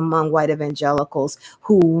truth among white evangelicals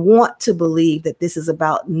who want to believe that this is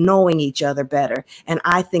about knowing each other better. And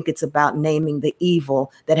I think it's about naming the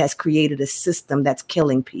evil that has created a system that's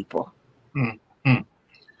killing people. And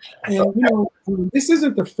this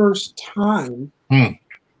isn't the first time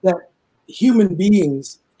that human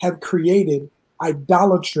beings have created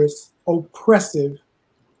idolatrous, oppressive,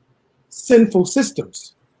 sinful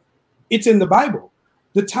systems. It's in the Bible,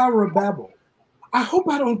 the Tower of Babel. I hope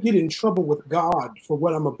I don't get in trouble with God for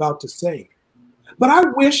what I'm about to say, but I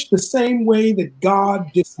wish the same way that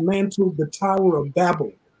God dismantled the Tower of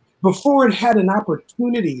Babel before it had an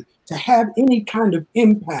opportunity to have any kind of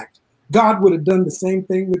impact, God would have done the same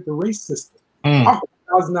thing with the race system. I hope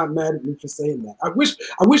God's not mad at me for saying that. I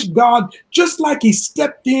wish God, just like he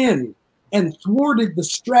stepped in and thwarted the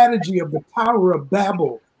strategy of the Tower of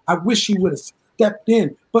Babel, I wish he would have stepped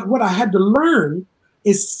in. But what I had to learn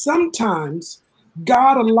is sometimes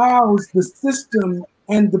God allows the system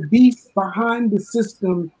and the beast behind the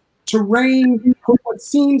system to reign for what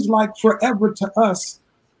seems like forever to us,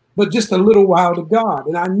 but just a little while to God.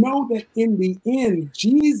 And I know that in the end,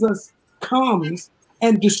 Jesus comes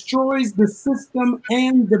and destroys the system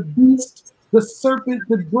and the beast, the serpent,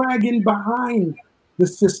 the dragon behind the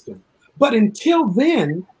system. But until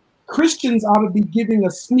then, Christians ought to be giving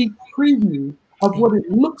a sneak preview of what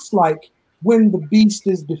it looks like when the beast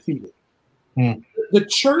is defeated. The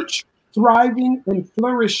church, thriving and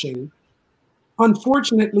flourishing,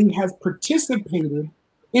 unfortunately has participated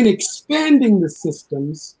in expanding the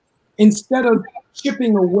systems instead of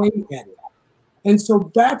chipping away at it. And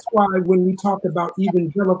so that's why when we talk about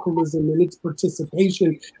evangelicalism and its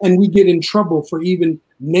participation, and we get in trouble for even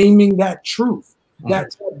naming that truth,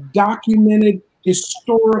 that documented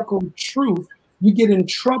historical truth, you get in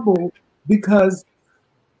trouble because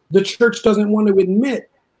the church doesn't want to admit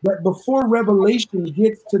that before Revelation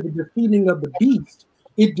gets to the defeating of the beast,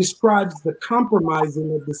 it describes the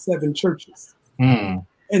compromising of the seven churches.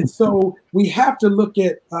 And so we have to look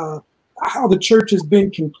at how the church has been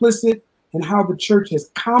complicit and how the church has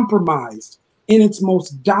compromised in its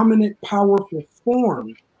most dominant, powerful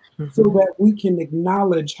form, so that we can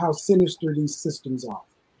acknowledge how sinister these systems are.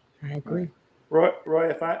 I agree. Roy,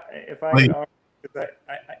 if I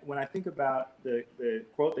when I think about the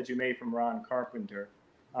quote that you made from Ron Carpenter,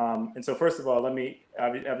 and so first of all, let me,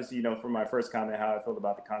 obviously, from my first comment, how I felt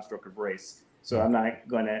about the construct of race. So I'm not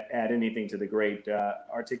going to add anything to the great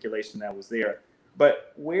articulation that was there.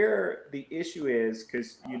 But where the issue is,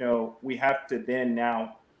 because, we have to then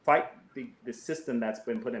now fight the system that's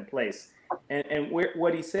been put in place. And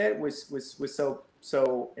what he said was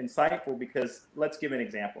so insightful, because let's give an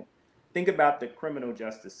example. Think about the criminal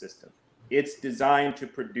justice system. It's designed to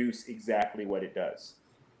produce exactly what it does.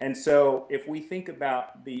 And so if we think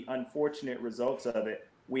about the unfortunate results of it,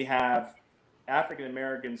 we have African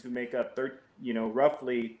Americans who make up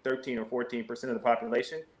roughly 13 or 14% of the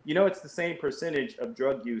population. It's the same percentage of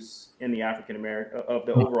drug use in the African American of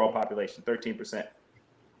the overall population, 13%.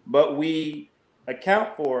 But we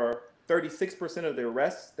account for 36% of the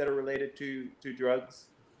arrests that are related to drugs,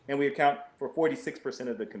 and we account for 46%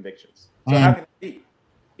 of the convictions. So how can it be?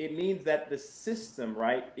 It means that the system,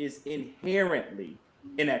 right, is inherently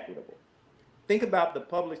inequitable. Think about the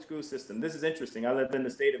public school system. This is interesting. I live in the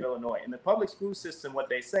state of Illinois. In the public school system, what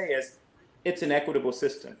they say is it's an equitable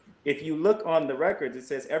system. If you look on the records, it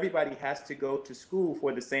says everybody has to go to school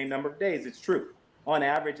for the same number of days. It's true. On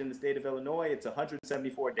average, in the state of Illinois, it's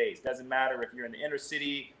 174 days. Doesn't matter if you're in the inner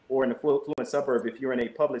city or in the affluent suburb, if you're in a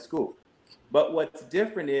public school. But what's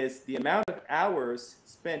different is the amount of hours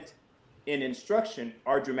spent in instruction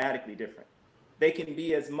are dramatically different. They can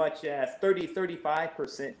be as much as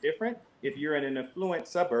 35% different if you're in an affluent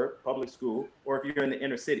suburb, public school, or if you're in the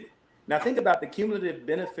inner city. Now think about the cumulative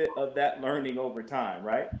benefit of that learning over time,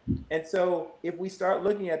 right? And so if we start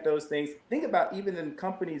looking at those things, think about even in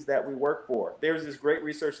companies that we work for. There's this great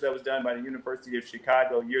research that was done by the University of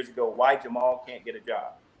Chicago years ago, why Jamal can't get a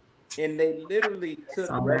job. And they literally took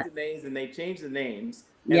resumes and they changed the names.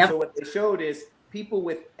 And so what they showed is people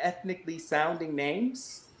with ethnically sounding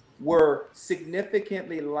names were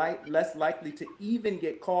significantly less likely to even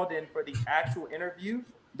get called in for the actual interview,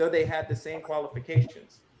 though they had the same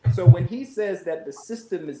qualifications. So when he says that the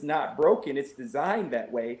system is not broken, it's designed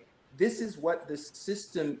that way, this is what the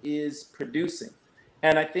system is producing.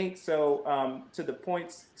 And I think so, to the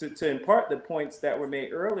points, to impart the points that were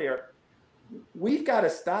made earlier, we've got to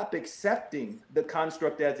stop accepting the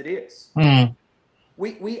construct as it is. And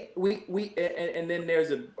then there's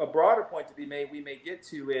a broader point to be made we may get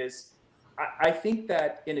to is, I think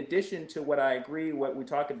that in addition to what I agree, what we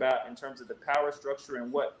talk about in terms of the power structure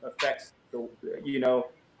and what affects the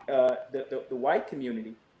white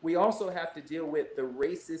community, we also have to deal with the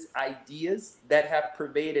racist ideas that have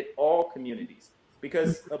pervaded all communities.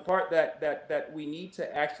 Because a part that we need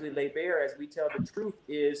to actually lay bare as we tell the truth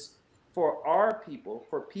is for our people,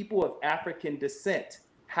 for people of African descent,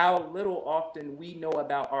 how little often we know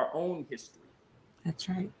about our own history. That's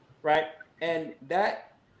right. Right? And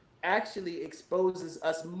that actually exposes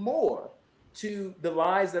us more to the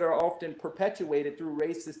lies that are often perpetuated through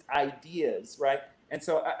racist ideas, right? And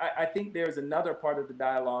so I think there's another part of the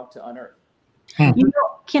dialogue to unearth.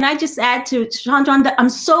 Can I just add to Shundrawn that I'm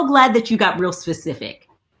so glad that you got real specific.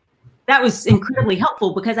 That was incredibly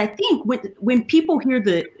helpful because I think when people hear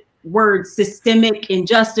the word systemic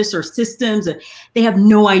injustice or systems, they have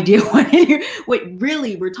no idea what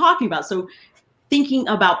really we're talking about. So thinking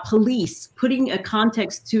about police, putting a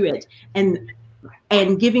context to it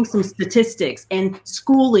and giving some statistics and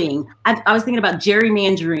schooling. I was thinking about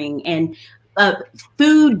gerrymandering and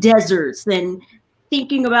food deserts and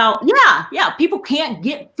thinking about, people can't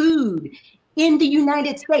get food in the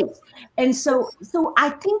United States. And so I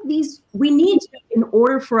think we need to, in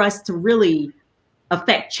order for us to really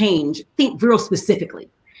affect change, think real specifically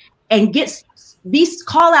and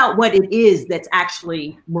call out what it is that's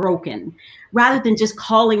actually broken rather than just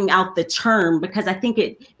calling out the term, because I think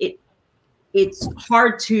it's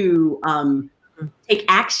hard to take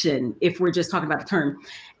action if we're just talking about the term.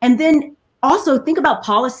 And then also think about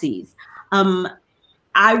policies.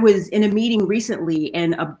 I was in a meeting recently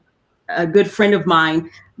and a good friend of mine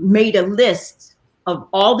made a list of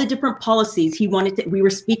all the different policies he wanted to, we were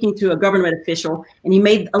speaking to a government official and he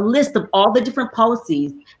made a list of all the different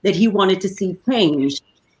policies that he wanted to see changed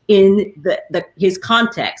in his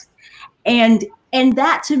context. And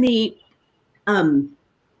that to me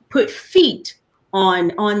put feet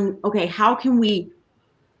on, okay, how can we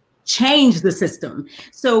change the system?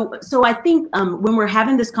 So I think when we're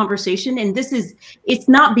having this conversation, and it's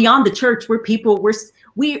not beyond the church,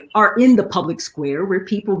 we are in the public square. We're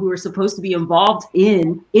people who are supposed to be involved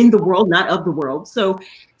in the world, not of the world. So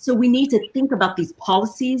we need to think about these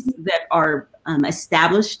policies that are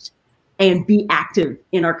established and be active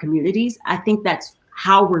in our communities. I think that's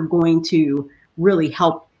how we're going to really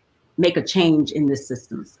help make a change in this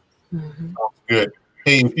systems. Mm-hmm. Good.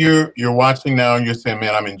 Hey, if you're watching now and you're saying,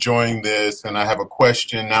 man, I'm enjoying this and I have a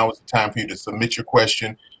question, now is the time for you to submit your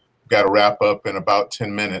question. We've got to wrap up in about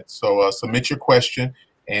 10 minutes. So submit your question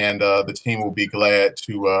and the team will be glad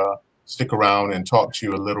to stick around and talk to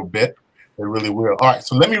you a little bit. They really will. All right,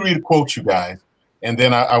 so let me read a quote, you guys. And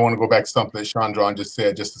then I want to go back to something that Shundrawn just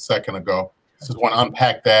said just a second ago. I just want to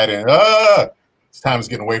unpack that and time is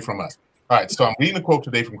getting away from us. All right, so I'm reading a quote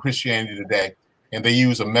today from Christianity Today. And they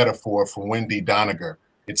use a metaphor from Wendy Doniger.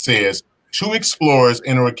 It says, Two explorers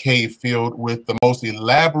enter a cave filled with the most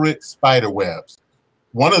elaborate spider webs.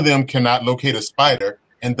 One of them cannot locate a spider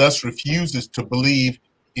and thus refuses to believe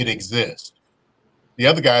it exists. The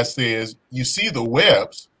other guy says, "You see the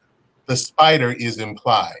webs, the spider is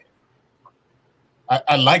implied."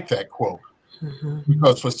 I like that quote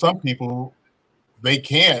because for some people, they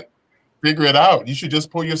can't figure it out. You should just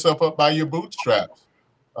pull yourself up by your bootstraps.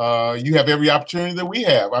 You have every opportunity that we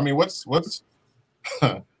have. I mean, what's what's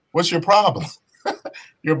your problem?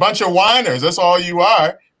 You're a bunch of whiners. That's all you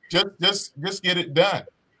are. Just get it done.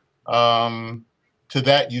 To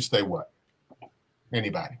that, you say what?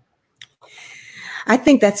 Anybody? I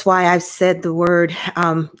think that's why I've said the word,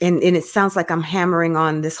 and it sounds like I'm hammering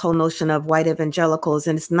on this whole notion of white evangelicals,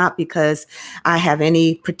 and it's not because I have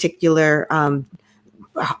any particular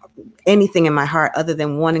anything in my heart other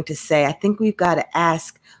than wanting to say, I think we've got to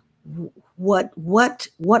ask, what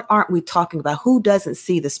aren't we talking about? Who doesn't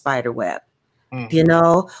see the spider web? You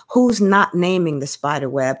know, who's not naming the spider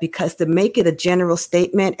web? Because to make it a general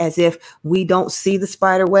statement as if we don't see the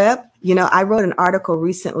spider web, you know, I wrote an article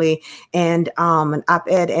recently and an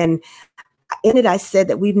op-ed, and in it I said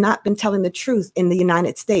that we've not been telling the truth in the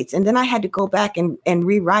United States. And then I had to go back and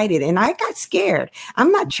rewrite it. And I got scared.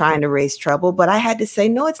 I'm not trying to raise trouble, but I had to say,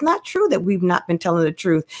 no, it's not true that we've not been telling the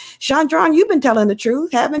truth. Shundrawn, you've been telling the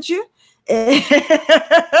truth, haven't you?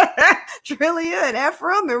 Trillia and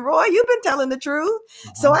Efrem and Roy, you've been telling the truth.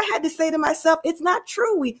 So I had to say to myself, it's not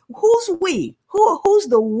true. Who's we? Who's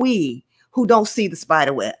the we who don't see the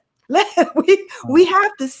spider web? We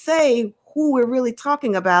have to say who we're really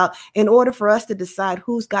talking about in order for us to decide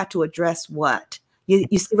who's got to address what.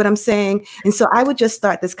 You see what I'm saying? And so I would just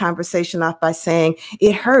start this conversation off by saying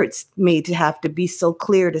it hurts me to have to be so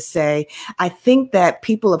clear to say, I think that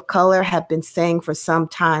people of color have been saying for some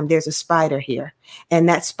time, there's a spider here. And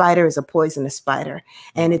that spider is a poisonous spider.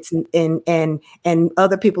 And it's and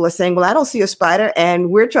other people are saying, well, I don't see a spider.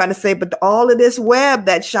 And we're trying to say, but all of this web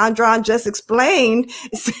that Shundrawn just explained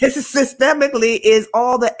systemically is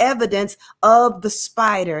all the evidence of the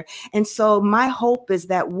spider. And so my hope is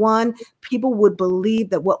that, one, people would believe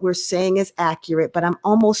that what we're saying is accurate, but I'm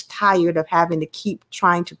almost tired of having to keep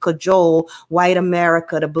trying to cajole white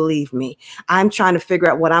America to believe me. I'm trying to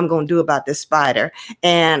figure out what I'm going to do about this spider.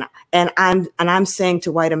 And I'm saying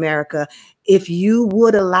to white America, if you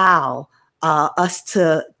would allow us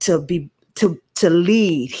to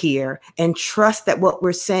lead here and trust that what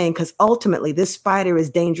we're saying, because ultimately this spider is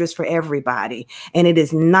dangerous for everybody. And it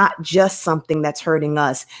is not just something that's hurting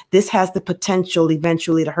us. This has the potential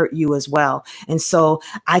eventually to hurt you as well. And so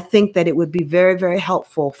I think that it would be very, very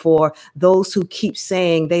helpful for those who keep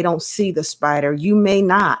saying they don't see the spider. You may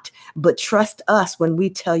not, but trust us when we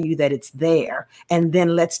tell you that it's there. And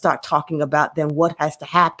then let's start talking about then what has to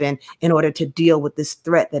happen in order to deal with this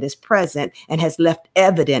threat that is present and has left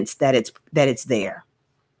evidence that it's there.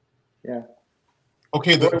 Yeah.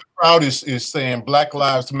 Okay, the crowd is saying Black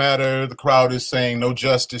Lives Matter. The crowd is saying no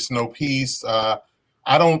justice, no peace. I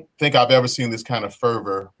don't think I've ever seen this kind of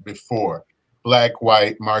fervor before. Black,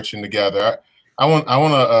 white marching together. I want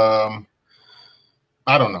to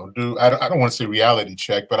I don't know, I don't want to say reality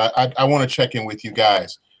check, but I want to check in with you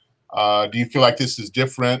guys. Do you feel like this is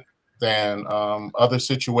different than other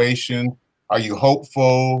situations? Are you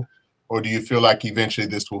hopeful, or do you feel like eventually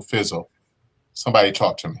this will fizzle? Somebody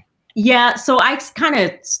talk to me. Yeah, so I kind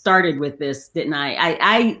of started with this, didn't I?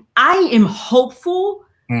 I am hopeful,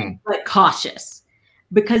 but cautious,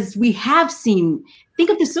 because we have seen, think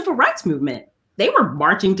of the civil rights movement. They were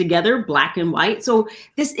marching together, black and white. So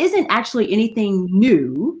this isn't actually anything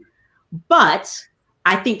new, but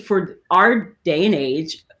I think for our day and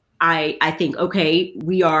age, I think, okay,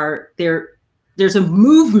 we are there. There's a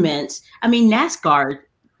movement. I mean, NASCAR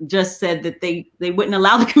just said that they wouldn't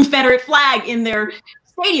allow the Confederate flag in their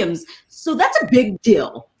stadiums. So that's a big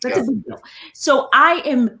deal. That's a big deal. So I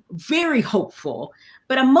am very hopeful,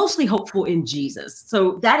 but I'm mostly hopeful in Jesus.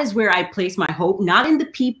 So that is where I place my hope, not in the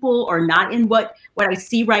people or not in what I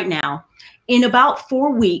see right now. In about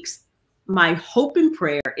 4 weeks, my hope and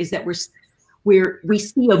prayer is that we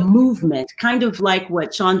see a movement, kind of like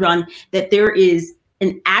what Shundrawn, that there is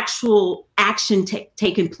an actual action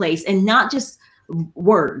taking place and not just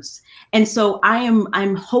words. And so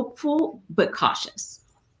I'm hopeful but cautious.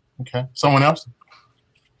 Okay, someone else?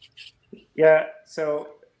 Yeah, so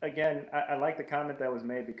again, I like the comment that was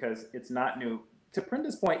made because it's not new. To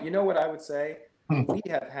Brenda's point, you know what I would say? We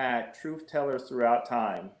have had truth tellers throughout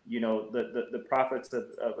time, you know, the prophets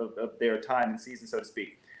of their time and season, so to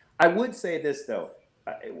speak. I would say this, though.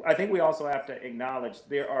 I think we also have to acknowledge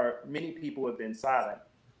there are many people who have been silent,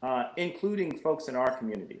 including folks in our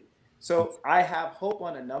community. So I have hope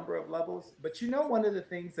on a number of levels, but one of the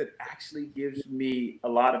things that actually gives me a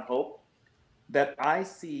lot of hope, that I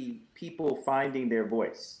see people finding their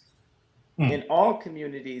voice in all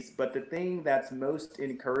communities. But the thing that's most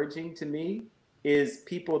encouraging to me is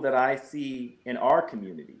people that I see in our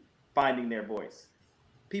community finding their voice.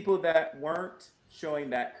 People that weren't showing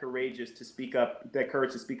that courage to speak up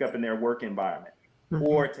in their work environment,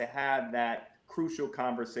 or to have that crucial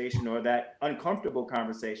conversation or that uncomfortable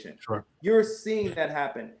conversation. Sure. You're seeing that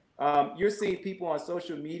happen. You're seeing people on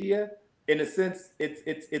social media, in a sense,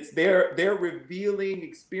 it's their revealing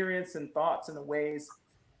experience and thoughts in the ways.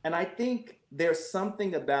 And I think there's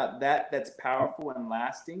something about that that's powerful and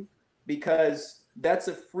lasting, because that's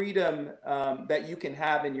a freedom that you can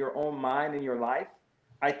have in your own mind and your life.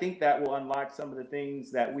 I think that will unlock some of the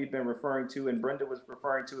things that we've been referring to, and Brenda was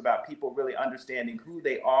referring to, about people really understanding who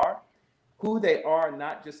they are,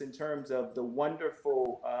 not just in terms of the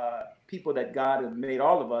wonderful people that God has made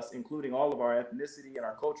all of us, including all of our ethnicity and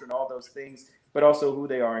our culture and all those things, but also who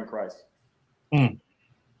they are in Christ.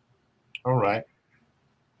 All right.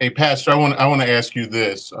 Hey, Pastor, I want to ask you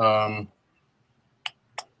this. Are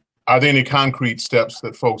there any concrete steps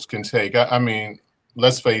that folks can take? I mean,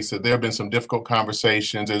 let's face it, there have been some difficult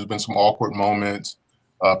conversations. There's been some awkward moments.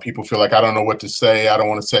 People feel like, I don't know what to say. I don't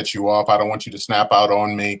want to set you off. I don't want you to snap out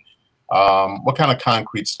on me. What kind of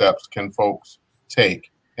concrete steps can folks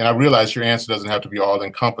take? And I realize your answer doesn't have to be all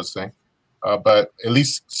encompassing, but at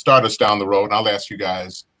least start us down the road. And I'll ask you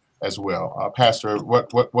guys as well. Pastor,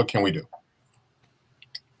 what can we do?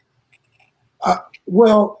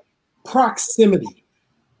 Well, proximity.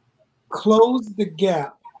 Close the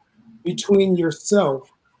gap between yourself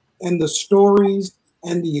and the stories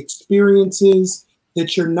and the experiences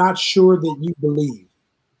that you're not sure that you believe,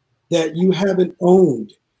 that you haven't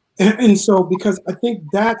owned. And so, because I think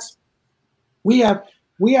that's, we have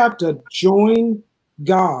to join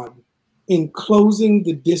God in closing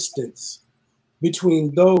the distance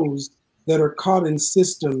between those that are caught in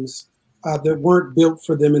systems that weren't built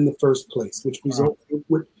for them in the first place, which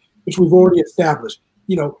we've already established.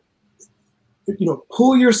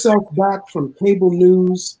 Pull yourself back from cable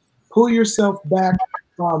news, pull yourself back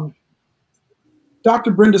from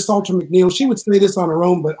Dr. Brenda Salter McNeil. She would say this on her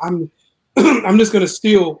own, but I'm just going to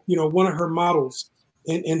steal, one of her models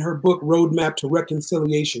in her book, Roadmap to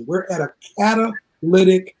Reconciliation. We're at a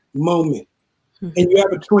catalytic moment, and you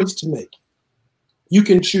have a choice to make. You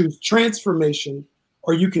can choose transformation,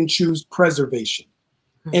 or you can choose preservation.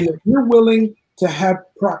 And if you're willing to have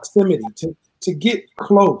proximity, to get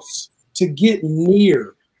close, to get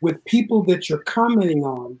near with people that you're commenting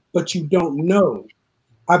on, but you don't know,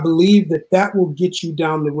 I believe that will get you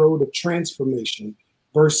down the road of transformation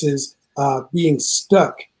versus being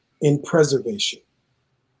stuck in preservation.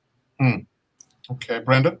 Okay,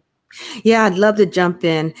 Brenda? Yeah, I'd love to jump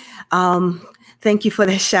in. Thank you for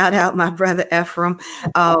that shout out, my brother Efrem.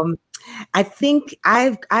 I think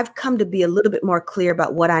I've come to be a little bit more clear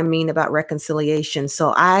about what I mean about reconciliation.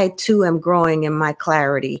 So I too am growing in my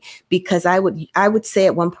clarity, because I would say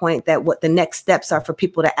at one point that what the next steps are for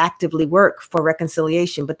people to actively work for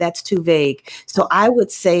reconciliation, but that's too vague. So I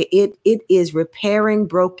would say it is repairing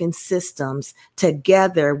broken systems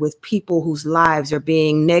together with people whose lives are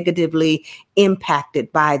being negatively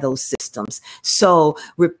impacted by those systems. So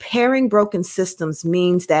repairing broken systems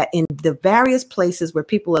means that in the various places where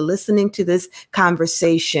people are listening to this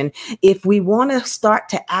conversation, if we want to start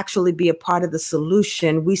to actually be a part of the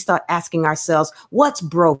solution, we start asking ourselves, what's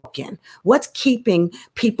broken? What's keeping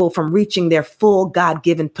people from reaching their full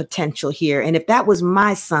God-given potential here? And if that was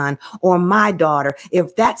my son or my daughter,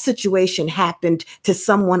 if that situation happened to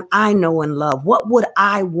someone I know and love, what would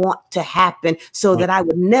I want to happen so that I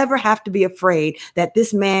would never have to be afraid that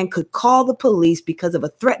this man could call the police because of a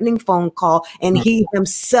threatening phone call and he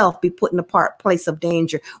himself be put in a place of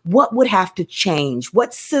danger? What would have to change?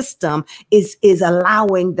 What system is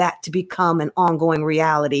allowing that to become an ongoing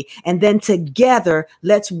reality? And then together,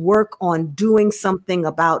 let's work on doing something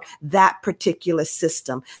about that particular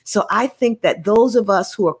system. So I think that those of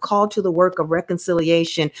us who are called to the work of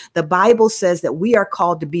reconciliation, the Bible says that we are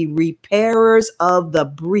called to be repairers of the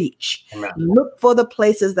breach. Amen. Look for the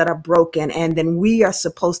places that are broken, and then we are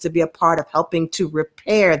supposed to be a part of helping to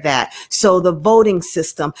repair that. So the voting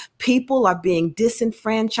system, people are being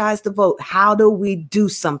disenfranchised to vote. How do we do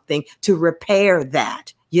something to repair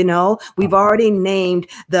that? You know, we've already named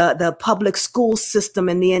the public school system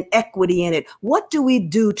and the inequity in it. What do we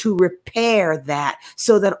do to repair that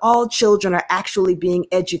so that all children are actually being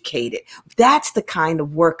educated? That's the kind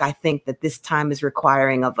of work I think that this time is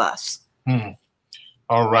requiring of us.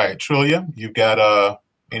 All right, Trillia, you've got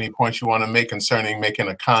Any points you want to make concerning making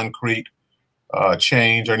a concrete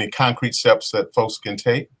change, or any concrete steps that folks can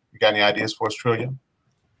take? You got any ideas for us, Trillia?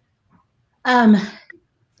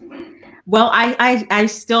 Well, I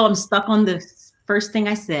still am stuck on the first thing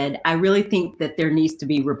I said. I really think that there needs to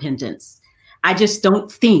be repentance. I just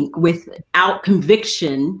don't think without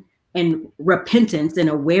conviction and repentance and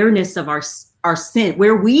awareness of our sin,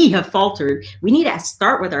 where we have faltered, we need to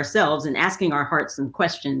start with ourselves and asking our hearts some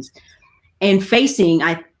questions and facing,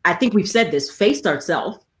 I think we've said this, face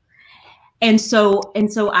ourselves. And so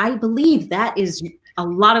I believe that is a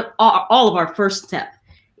lot of all of our first step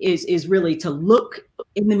is really to look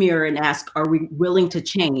in the mirror and ask, are we willing to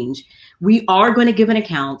change? We are going to give an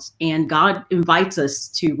account, and God invites us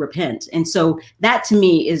to repent. And so that to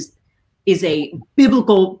me is a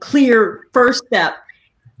biblical, clear first step.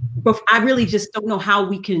 But I really just don't know how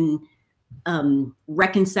we can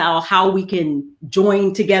reconcile, how we can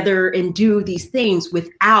join together and do these things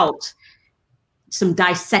without some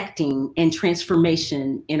dissecting and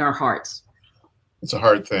transformation in our hearts. It's a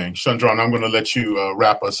hard thing. Shundrawn, I'm going to let you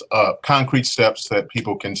wrap us up. Concrete steps that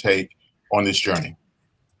people can take on this journey.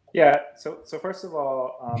 Yeah. So first of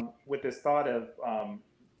all, with this thought of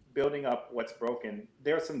building up what's broken,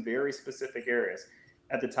 there are some very specific areas.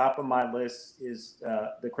 At the top of my list is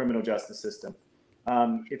the criminal justice system.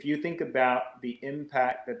 If you think about the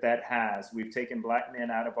impact that has, we've taken Black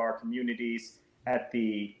men out of our communities at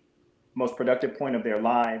the most productive point of their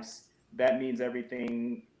lives. That means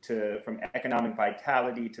everything from economic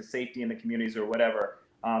vitality to safety in the communities or whatever.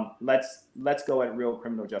 Let's go at real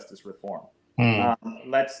criminal justice reform. I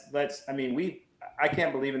mean, I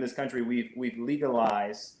can't believe in this country we've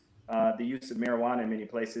legalized the use of marijuana in many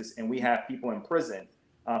places, and we have people in prison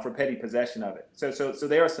for petty possession of it. So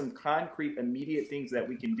there are some concrete, immediate things that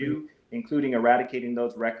we can do, including eradicating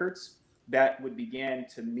those records that would begin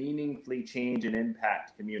to meaningfully change and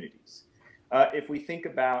impact communities. If we think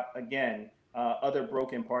about, again, other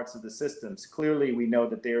broken parts of the systems, clearly we know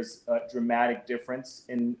that there's a dramatic difference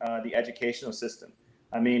in the educational system.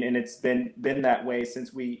 I mean, and it's been that way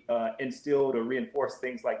since we instilled or reinforced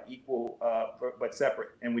things like equal but separate.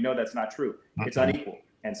 And we know that's not true. It's unequal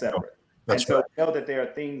and separate. That's and so right. we know that there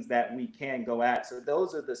are things that we can go at. So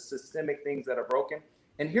those are the systemic things that are broken.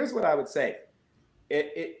 And here's what I would say.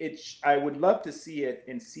 I would love to see it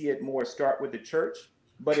and see it more start with the church.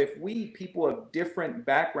 But if we, people of different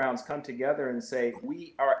backgrounds, come together and say,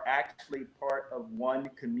 we are actually part of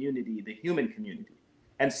one community, the human community.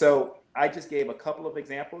 And so I just gave a couple of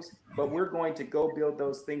examples, but we're going to go build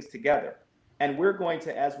those things together. And we're going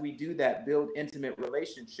to, as we do that, build intimate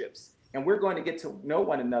relationships. And we're going to get to know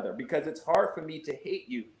one another, because it's hard for me to hate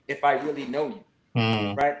you if I really know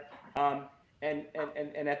you, right? And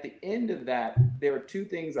at the end of that, there are two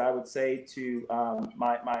things I would say to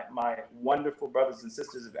my wonderful brothers and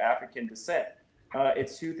sisters of African descent.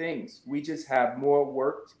 It's two things. We just have more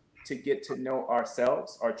work to get to know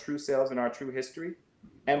ourselves, our true selves and our true history,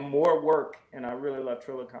 and more work, and I really love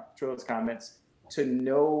Trilla's comments, to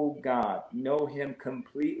know God, know him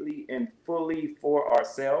completely and fully for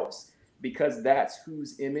ourselves, because that's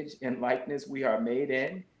whose image and likeness we are made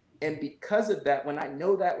in. And because of that, when I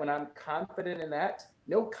know that, when I'm confident in that,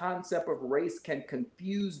 no concept of race can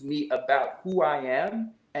confuse me about who I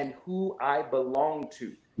am and who I belong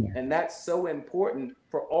to. Yeah. And that's so important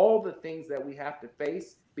for all the things that we have to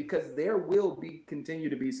face, because there will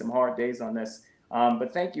continue to be some hard days on this.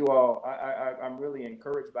 But thank you all. I'm really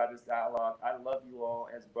encouraged by this dialogue. I love you all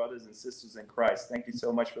as brothers and sisters in Christ. Thank you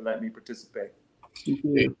so much for letting me participate.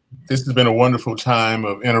 This has been a wonderful time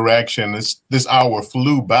of interaction. This hour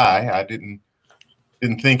flew by. I didn't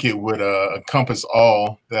think it would encompass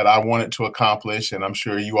all that I wanted to accomplish, and I'm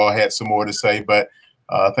sure you all had some more to say, but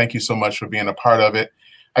thank you so much for being a part of it.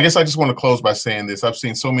 I guess I just want to close by saying this. I've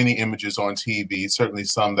seen so many images on TV, certainly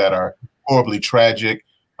some that are horribly tragic,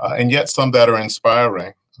 and yet some that are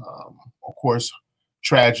inspiring. Of course,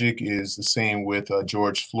 tragic is the scene with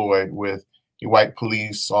George Floyd, with a white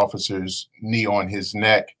police officer's knee on his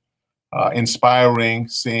neck. Inspiring,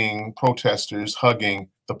 seeing protesters hugging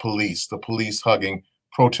the police hugging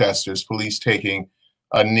protesters, police taking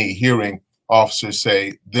a knee, hearing officers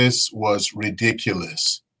say, this was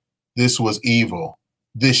ridiculous, this was evil,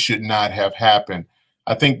 this should not have happened.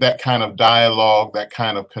 I think that kind of dialogue, that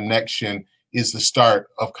kind of connection is the start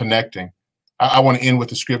of connecting. I want to end with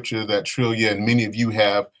the scripture that Trillia and many of you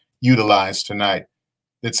have utilized tonight,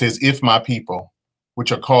 that says, if my people,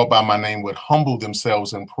 which are called by my name, would humble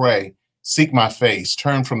themselves and pray, seek my face,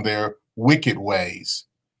 turn from their wicked ways.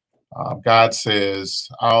 God says,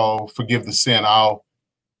 I'll forgive the sin, I'll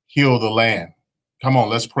heal the land. Come on,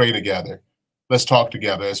 let's pray together. let's talk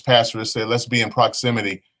together. As Pastor has said, let's be in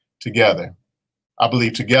proximity together. I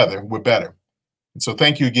believe together we're better. And so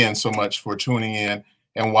thank you again so much for tuning in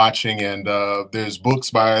and watching. And there's books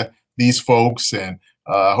by these folks, and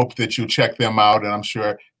I hope that you check them out. And I'm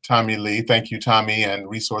sure Tommy Lee, thank you, Tommy, and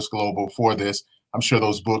Resource Global for this. I'm sure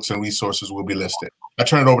those books and resources will be listed. I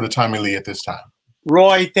turn it over to Tommy Lee at this time.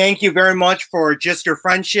 Roy, thank you very much for just your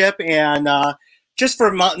friendship and just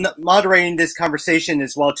for moderating this conversation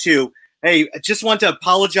as well, too. Hey, I just want to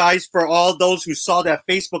apologize for all those who saw that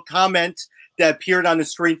Facebook comment that appeared on the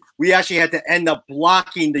screen. We actually had to end up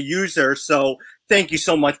blocking the user. So thank you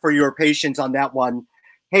so much for your patience on that one.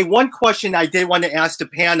 Hey, one question I did want to ask the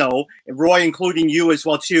panel, and Roy, including you as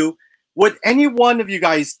well, too. Would any one of you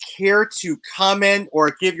guys care to comment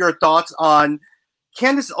or give your thoughts on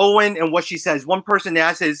Candace Owen and what she says? One person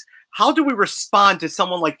asks is, how do we respond to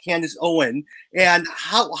someone like Candace Owen? And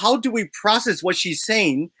how do we process what she's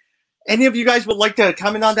saying? Any of you guys would like to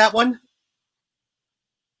comment on that one?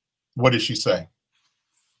 What did she say?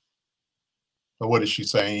 Or what is she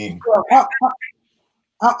saying? Well,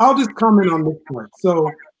 I'll just comment on this part. So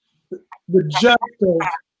the gist of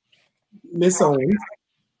Miss Owens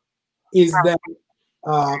is that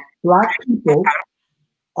Black people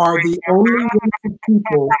are the only race of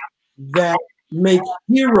people that make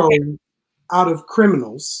heroes out of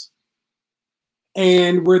criminals.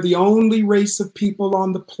 And we're the only race of people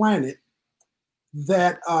on the planet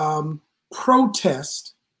that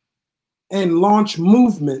protest and launch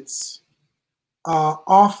movements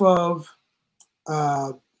off of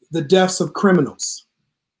the deaths of criminals.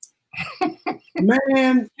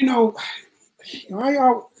 Man, you know,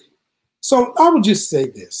 so I will just say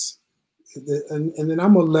this, and then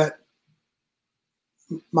I'm gonna let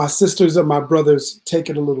my sisters and my brothers take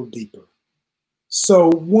it a little deeper. So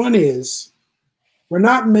one is, we're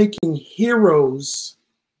not making heroes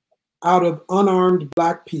out of unarmed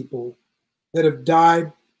Black people that have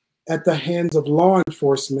died at the hands of law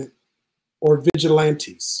enforcement or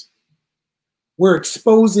vigilantes. We're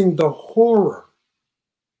exposing the horror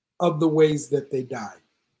of the ways that they died.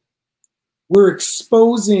 We're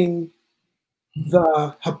exposing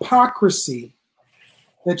the hypocrisy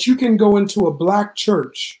that you can go into a Black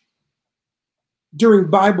church during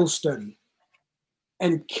Bible study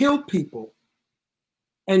and kill people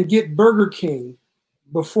and get Burger King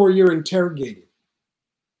before you're interrogated.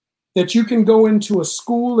 That you can go into a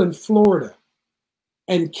school in Florida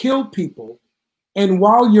and kill people, and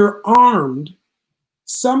while you're armed,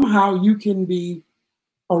 somehow you can be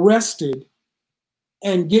arrested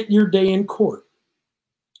and get your day in court.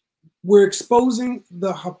 We're exposing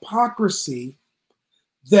the hypocrisy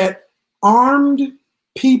that armed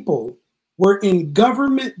people were in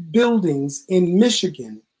government buildings in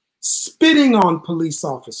Michigan spitting on police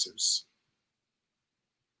officers.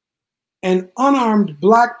 And unarmed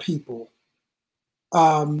Black people,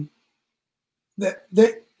 that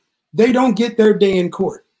they don't get their day in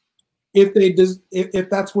court if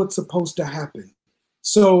that's what's supposed to happen.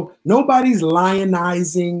 So nobody's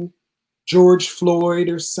lionizing George Floyd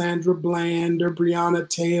or Sandra Bland or Breonna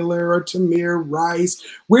Taylor or Tamir Rice.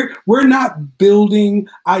 We're not building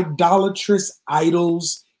idolatrous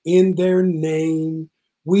idols in their name.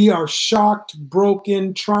 We are shocked,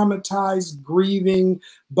 broken, traumatized, grieving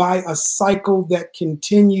by a cycle that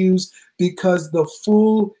continues because the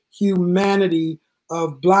full humanity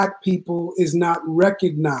of Black people is not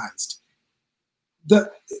recognized.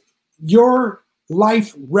 Your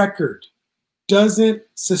life record doesn't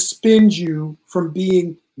suspend you from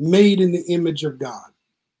being made in the image of God.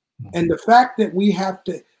 And the fact that we have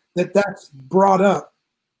to, that's brought up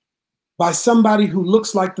by somebody who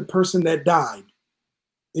looks like the person that died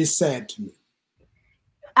is sad to me.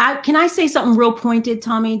 Can I say something real pointed,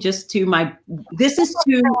 Tommy? This is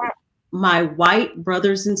to my white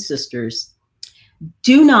brothers and sisters.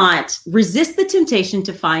 Do not resist the temptation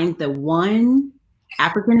to find the one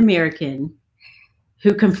African-American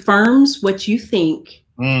who confirms what you think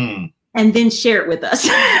and then share it with us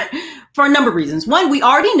for a number of reasons. One, we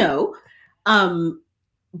already know,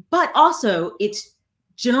 but also it's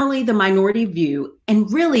generally the minority view. And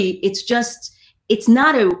really, it's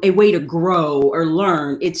not a way to grow or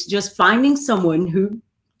learn. It's just finding someone who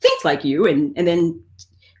thinks like you and then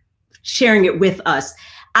sharing it with us.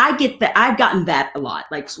 I get that. I've gotten that a lot.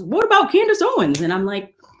 Like, what about Candace Owens? And I'm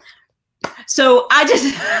like, so I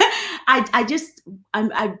say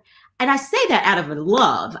that out of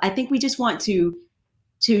love. I think we just want to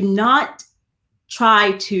not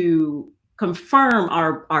try to confirm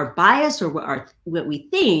our bias or what we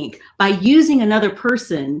think by using another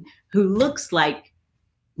person who looks like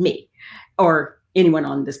me or anyone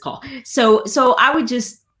on this call. So I would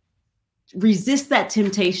just resist that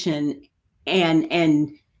temptation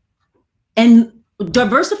and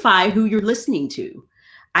diversify who you're listening to.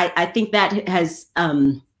 I think that has,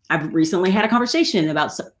 I've recently had a conversation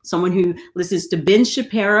about someone who listens to Ben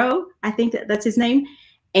Shapiro, I think that's his name,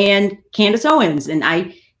 and Candace Owens. And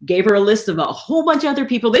I gave her a list of a whole bunch of other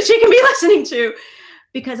people that she can be listening to,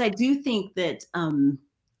 because I do think that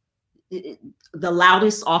the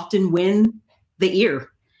loudest often win the ear.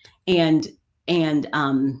 And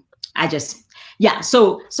I just, yeah.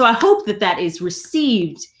 So I hope that is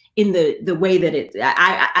received in the way that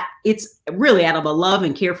it's really out of a love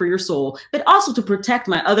and care for your soul, but also to protect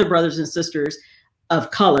my other brothers and sisters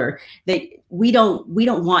of color, that we don't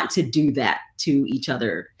want to do that to each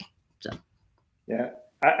other. So. Yeah,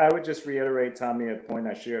 I would just reiterate, Tommy, a point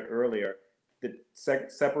I shared earlier, that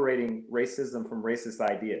separating racism from racist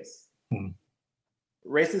ideas.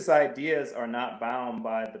 Racist ideas are not bound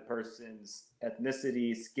by the person's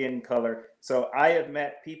ethnicity, skin color. So I have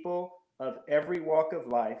met people of every walk of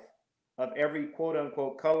life, of every quote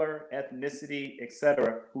unquote color, ethnicity,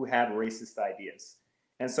 etc., who have racist ideas.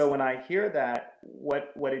 And so when I hear that,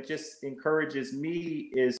 what it just encourages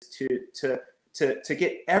me is to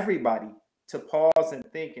get everybody to pause and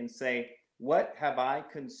think and say, what have I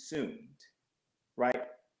consumed, right,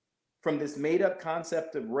 from this made up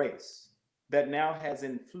concept of race that now has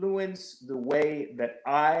influenced the way that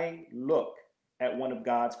I look at one of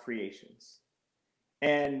God's creations?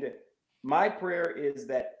 And my prayer is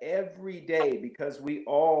that every day, because we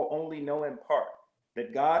all only know in part,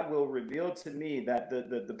 that God will reveal to me that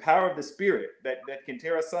the power of the Spirit that can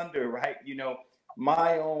tear asunder, right,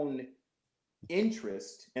 my own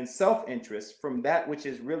interest and self-interest from that which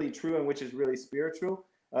is really true and which is really spiritual,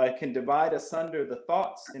 can divide asunder the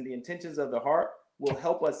thoughts and the intentions of the heart, will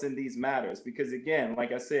help us in these matters. Because again,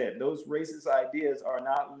 like I said, those racist ideas are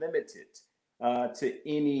not limited to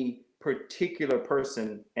any particular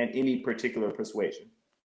person and any particular persuasion.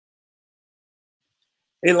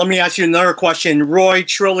 Hey, let me ask you another question. Roy,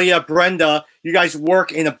 Trillia, Brenda, you guys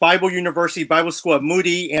work in a Bible University, Bible School at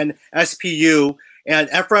Moody and SPU. And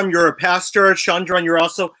Efrem, you're a pastor. Shundrawn, you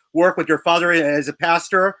also work with your father as a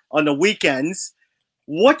pastor on the weekends.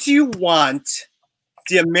 What do you want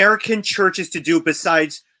the American churches to do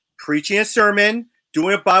besides preaching a sermon,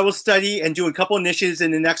 doing a Bible study, and doing a couple initiatives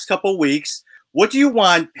in the next couple of weeks? What do you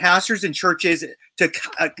want pastors and churches to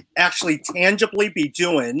actually tangibly be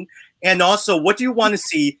doing? And also, what do you want to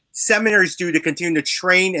see seminaries do to continue to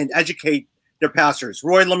train and educate their pastors?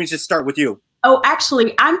 Roy, let me just start with you. Oh,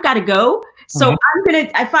 actually, I've got to go. So I'm going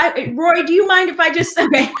to, Roy, do you mind if I just,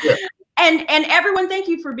 okay. Yeah. And everyone, thank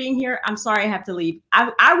you for being here. I'm sorry I have to leave.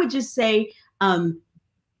 I would just say, I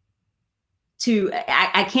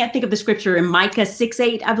can't think of the scripture in Micah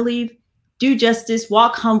 6:8, I believe. Do justice,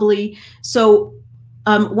 walk humbly. So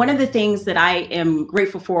one of the things that I am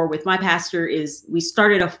grateful for with my pastor is we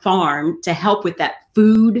started a farm to help with that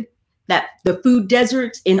food, the food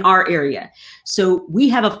desert in our area. So we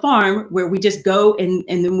have a farm where we just go and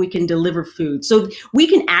then we can deliver food. So we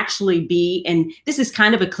can actually be, and this is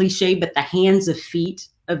kind of a cliche, but the hands and feet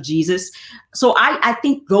of Jesus. So I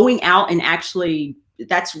think going out and actually,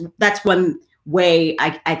 that's one way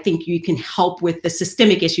I think you can help with the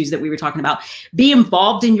systemic issues that we were talking about. Be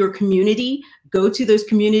involved in your community, go to those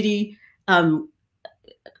community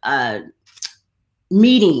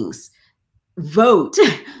meetings, vote,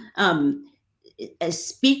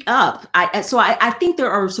 speak up. So I think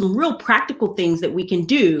there are some real practical things that we can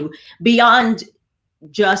do beyond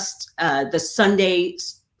just the Sunday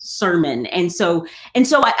sermon. And so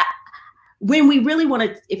when we really want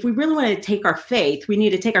to, if we really want to take our faith, we need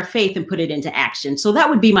to take our faith and put it into action. So that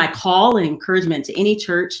would be my call and encouragement to any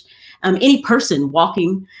church, any person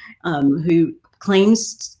walking who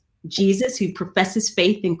claims Jesus, who professes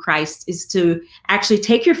faith in Christ, is to actually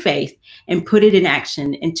take your faith and put it in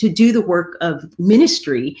action and to do the work of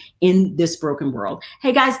ministry in this broken world.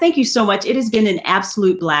 Hey guys, thank you so much. It has been an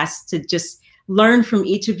absolute blast to just learn from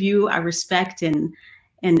each of you. I respect and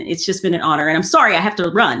it's just been an honor. And I'm sorry I have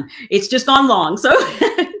to run. It's just gone long. So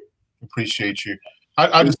appreciate you.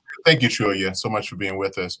 I just thank you, Trillia, so much for being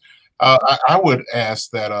with us. I would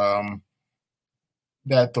ask that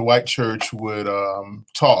that the white church would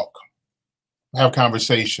talk, have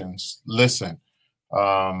conversations, listen,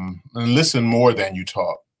 and listen more than you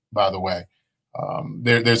talk. By the way,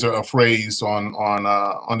 there's a phrase on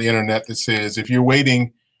the internet that says, "If you're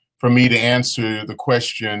waiting for me to answer the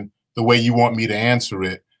question the way you want me to answer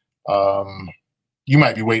it, you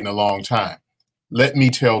might be waiting a long time. Let me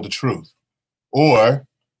tell the truth, or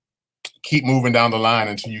keep moving down the line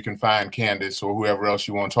until you can find Candace or whoever else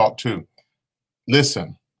you want to talk to.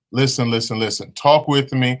 Listen, listen, listen, listen. Talk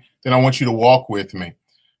with me. Then I want you to walk with me.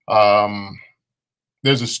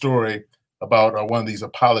 There's a story about one of these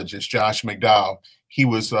apologists, Josh McDowell. He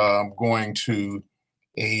was going to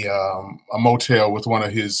a motel with one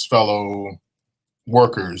of his fellow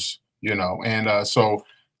workers, you know, and so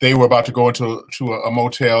they were about to go into a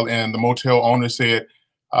motel, and the motel owner said,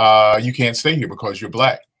 you can't stay here because you're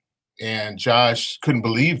black. And Josh couldn't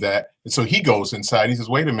believe that. And so he goes inside. He says,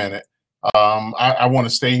 wait a minute. I want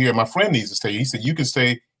to stay here. My friend needs to stay. He said, you can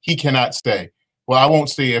stay. He cannot stay. Well, I won't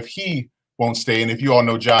stay if he won't stay. And if you all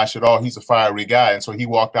know Josh at all, he's a fiery guy. And so he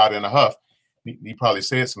walked out in a huff. He probably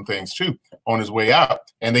said some things too on his way out.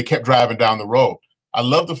 And they kept driving down the road. I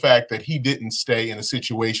love the fact that he didn't stay in a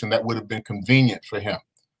situation that would have been convenient for him.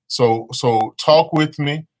 So talk with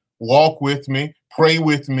me, walk with me, pray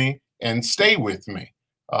with me, and stay with me.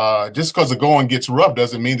 Just because the going gets rough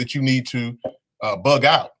doesn't mean that you need to bug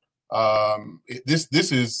out.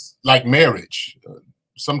 This is like marriage,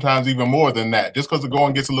 sometimes even more than that. Just because the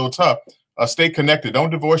going gets a little tough, stay connected. Don't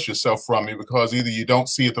divorce yourself from me because either you don't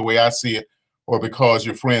see it the way I see it, or because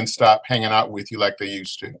your friends stop hanging out with you like they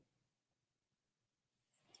used to.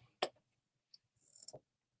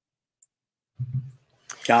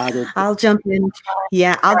 Got it. I'll jump in.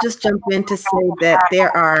 Yeah, I'll just jump in to say that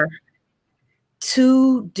there are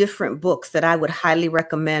two different books that I would highly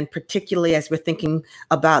recommend, particularly as we're thinking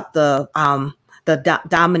about the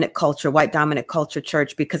dominant culture, white dominant culture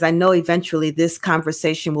church, because I know eventually this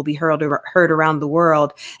conversation will be heard around the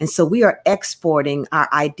world. And so we are exporting our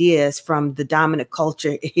ideas from the dominant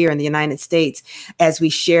culture here in the United States. As we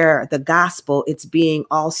share the gospel, it's being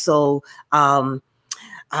also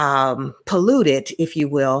polluted, if you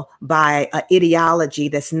will, by an ideology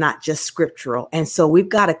that's not just scriptural. And so we've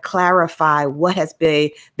got to clarify what has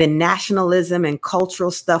been nationalism and cultural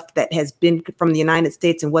stuff that has been from the United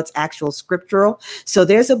States and what's actual scriptural. So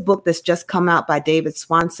there's a book that's just come out by David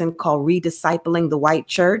Swanson called Rediscipling the White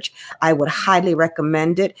Church. I would highly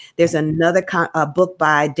recommend it. There's another book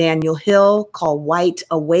by Daniel Hill called White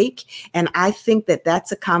Awake. And I think that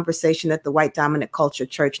that's a conversation that the white dominant culture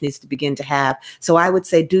church needs to begin to have. So I would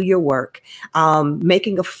say, do your work,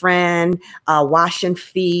 making a friend, washing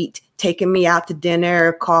feet, taking me out to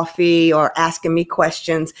dinner, coffee, or asking me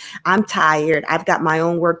questions. I'm tired. I've got my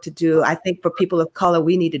own work to do. I think for people of color,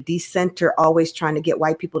 we need to decenter always trying to get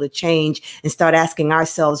white people to change and start asking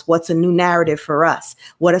ourselves, what's a new narrative for us?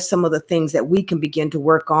 What are some of the things that we can begin to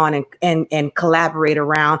work on and collaborate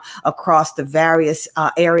around across the various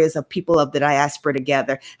areas of people of the diaspora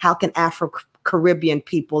together? How can Caribbean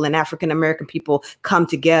people and African-American people come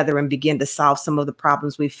together and begin to solve some of the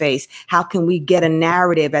problems we face? How can we get a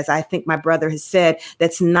narrative, as I think my brother has said,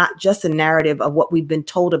 that's not just a narrative of what we've been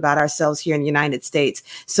told about ourselves here in the United States?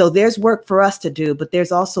 So there's work for us to do, but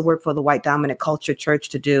there's also work for the white dominant culture church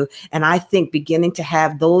to do. And I think beginning to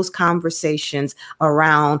have those conversations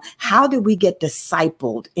around how do we get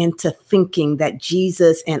discipled into thinking that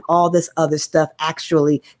Jesus and all this other stuff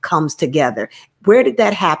actually comes together. Where did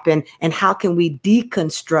that happen? And how can we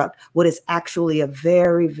deconstruct what is actually a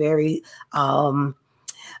very, very,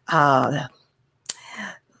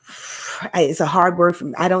 it's a hard word,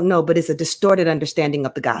 I don't know, but it's a distorted understanding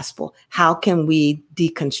of the gospel. How can we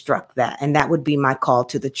deconstruct that? And that would be my call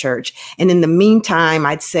to the church. And in the meantime,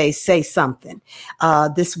 I'd say something.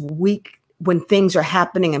 This week, when things are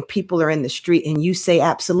happening and people are in the street and you say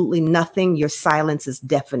absolutely nothing, your silence is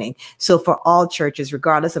deafening. So for all churches,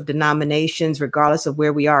 regardless of denominations, regardless of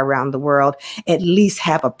where we are around the world, at least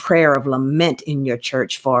have a prayer of lament in your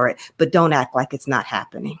church for it, but don't act like it's not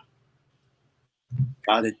happening.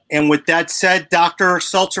 Got it. And with that said, Dr.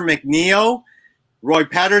 Salter McNeil, Roy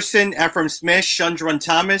Patterson, Efrem Smith, Shundrawn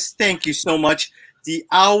Thomas, thank you so much. The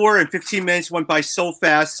hour and 15 minutes went by so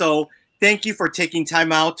fast. So thank you for taking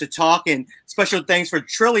time out to talk, and special thanks for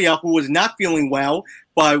Trillia, who was not feeling well,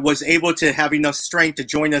 but was able to have enough strength to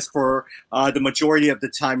join us for the majority of the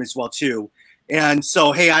time as well, too. And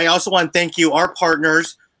so, hey, I also want to thank you, our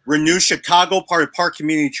partners, Renew Chicago, part of Park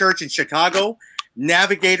Community Church in Chicago,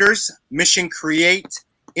 Navigators, Mission Create,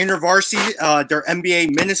 InterVarsity, their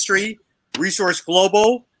MBA ministry, Resource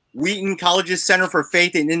Global, Wheaton College's Center for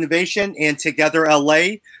Faith and Innovation, and Together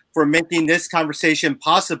LA, for making this conversation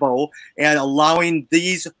possible and allowing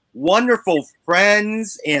these wonderful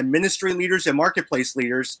friends and ministry leaders and marketplace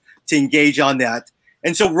leaders to engage on that.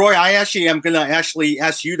 And so, Roy, I actually am going to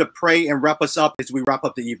ask you to pray and wrap us up as we wrap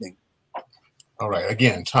up the evening. All right.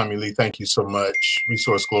 Again, Tommy Lee, thank you so much.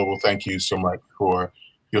 Resource Global, thank you so much for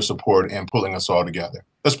your support and pulling us all together.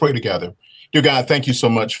 Let's pray together. Dear God, thank you so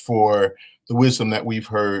much for the wisdom that we've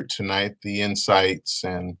heard tonight, the insights,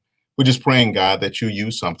 and we're just praying, God, that you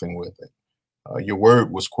use something with it. your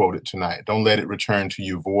word was quoted tonight. Don't let it return to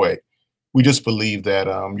you void. We just believe that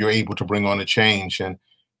you're able to bring on a change. And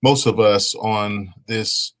most of us on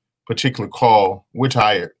this particular call, we're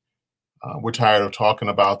tired. We're tired of talking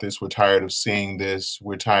about this. We're tired of seeing this.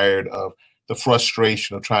 We're tired of the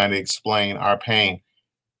frustration of trying to explain our pain.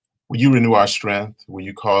 Will you renew our strength? Will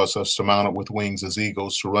you cause us to mount up with wings as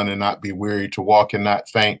eagles, to run and not be weary, to walk and not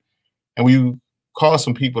faint? And will you cause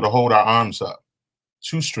some people to hold our arms up,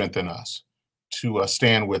 to strengthen us, to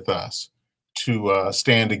stand with us, to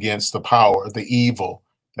stand against the power, the evil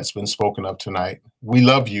that's been spoken of tonight. We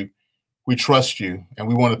love you. We trust you. And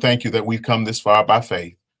we want to thank you that we've come this far by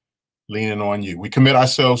faith, leaning on you. We commit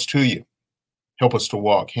ourselves to you. Help us to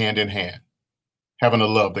walk hand in hand, having a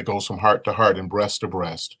love that goes from heart to heart and breast to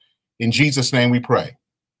breast. In Jesus' name we pray.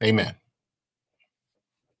 Amen.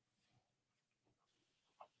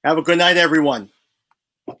 Have a good night, everyone.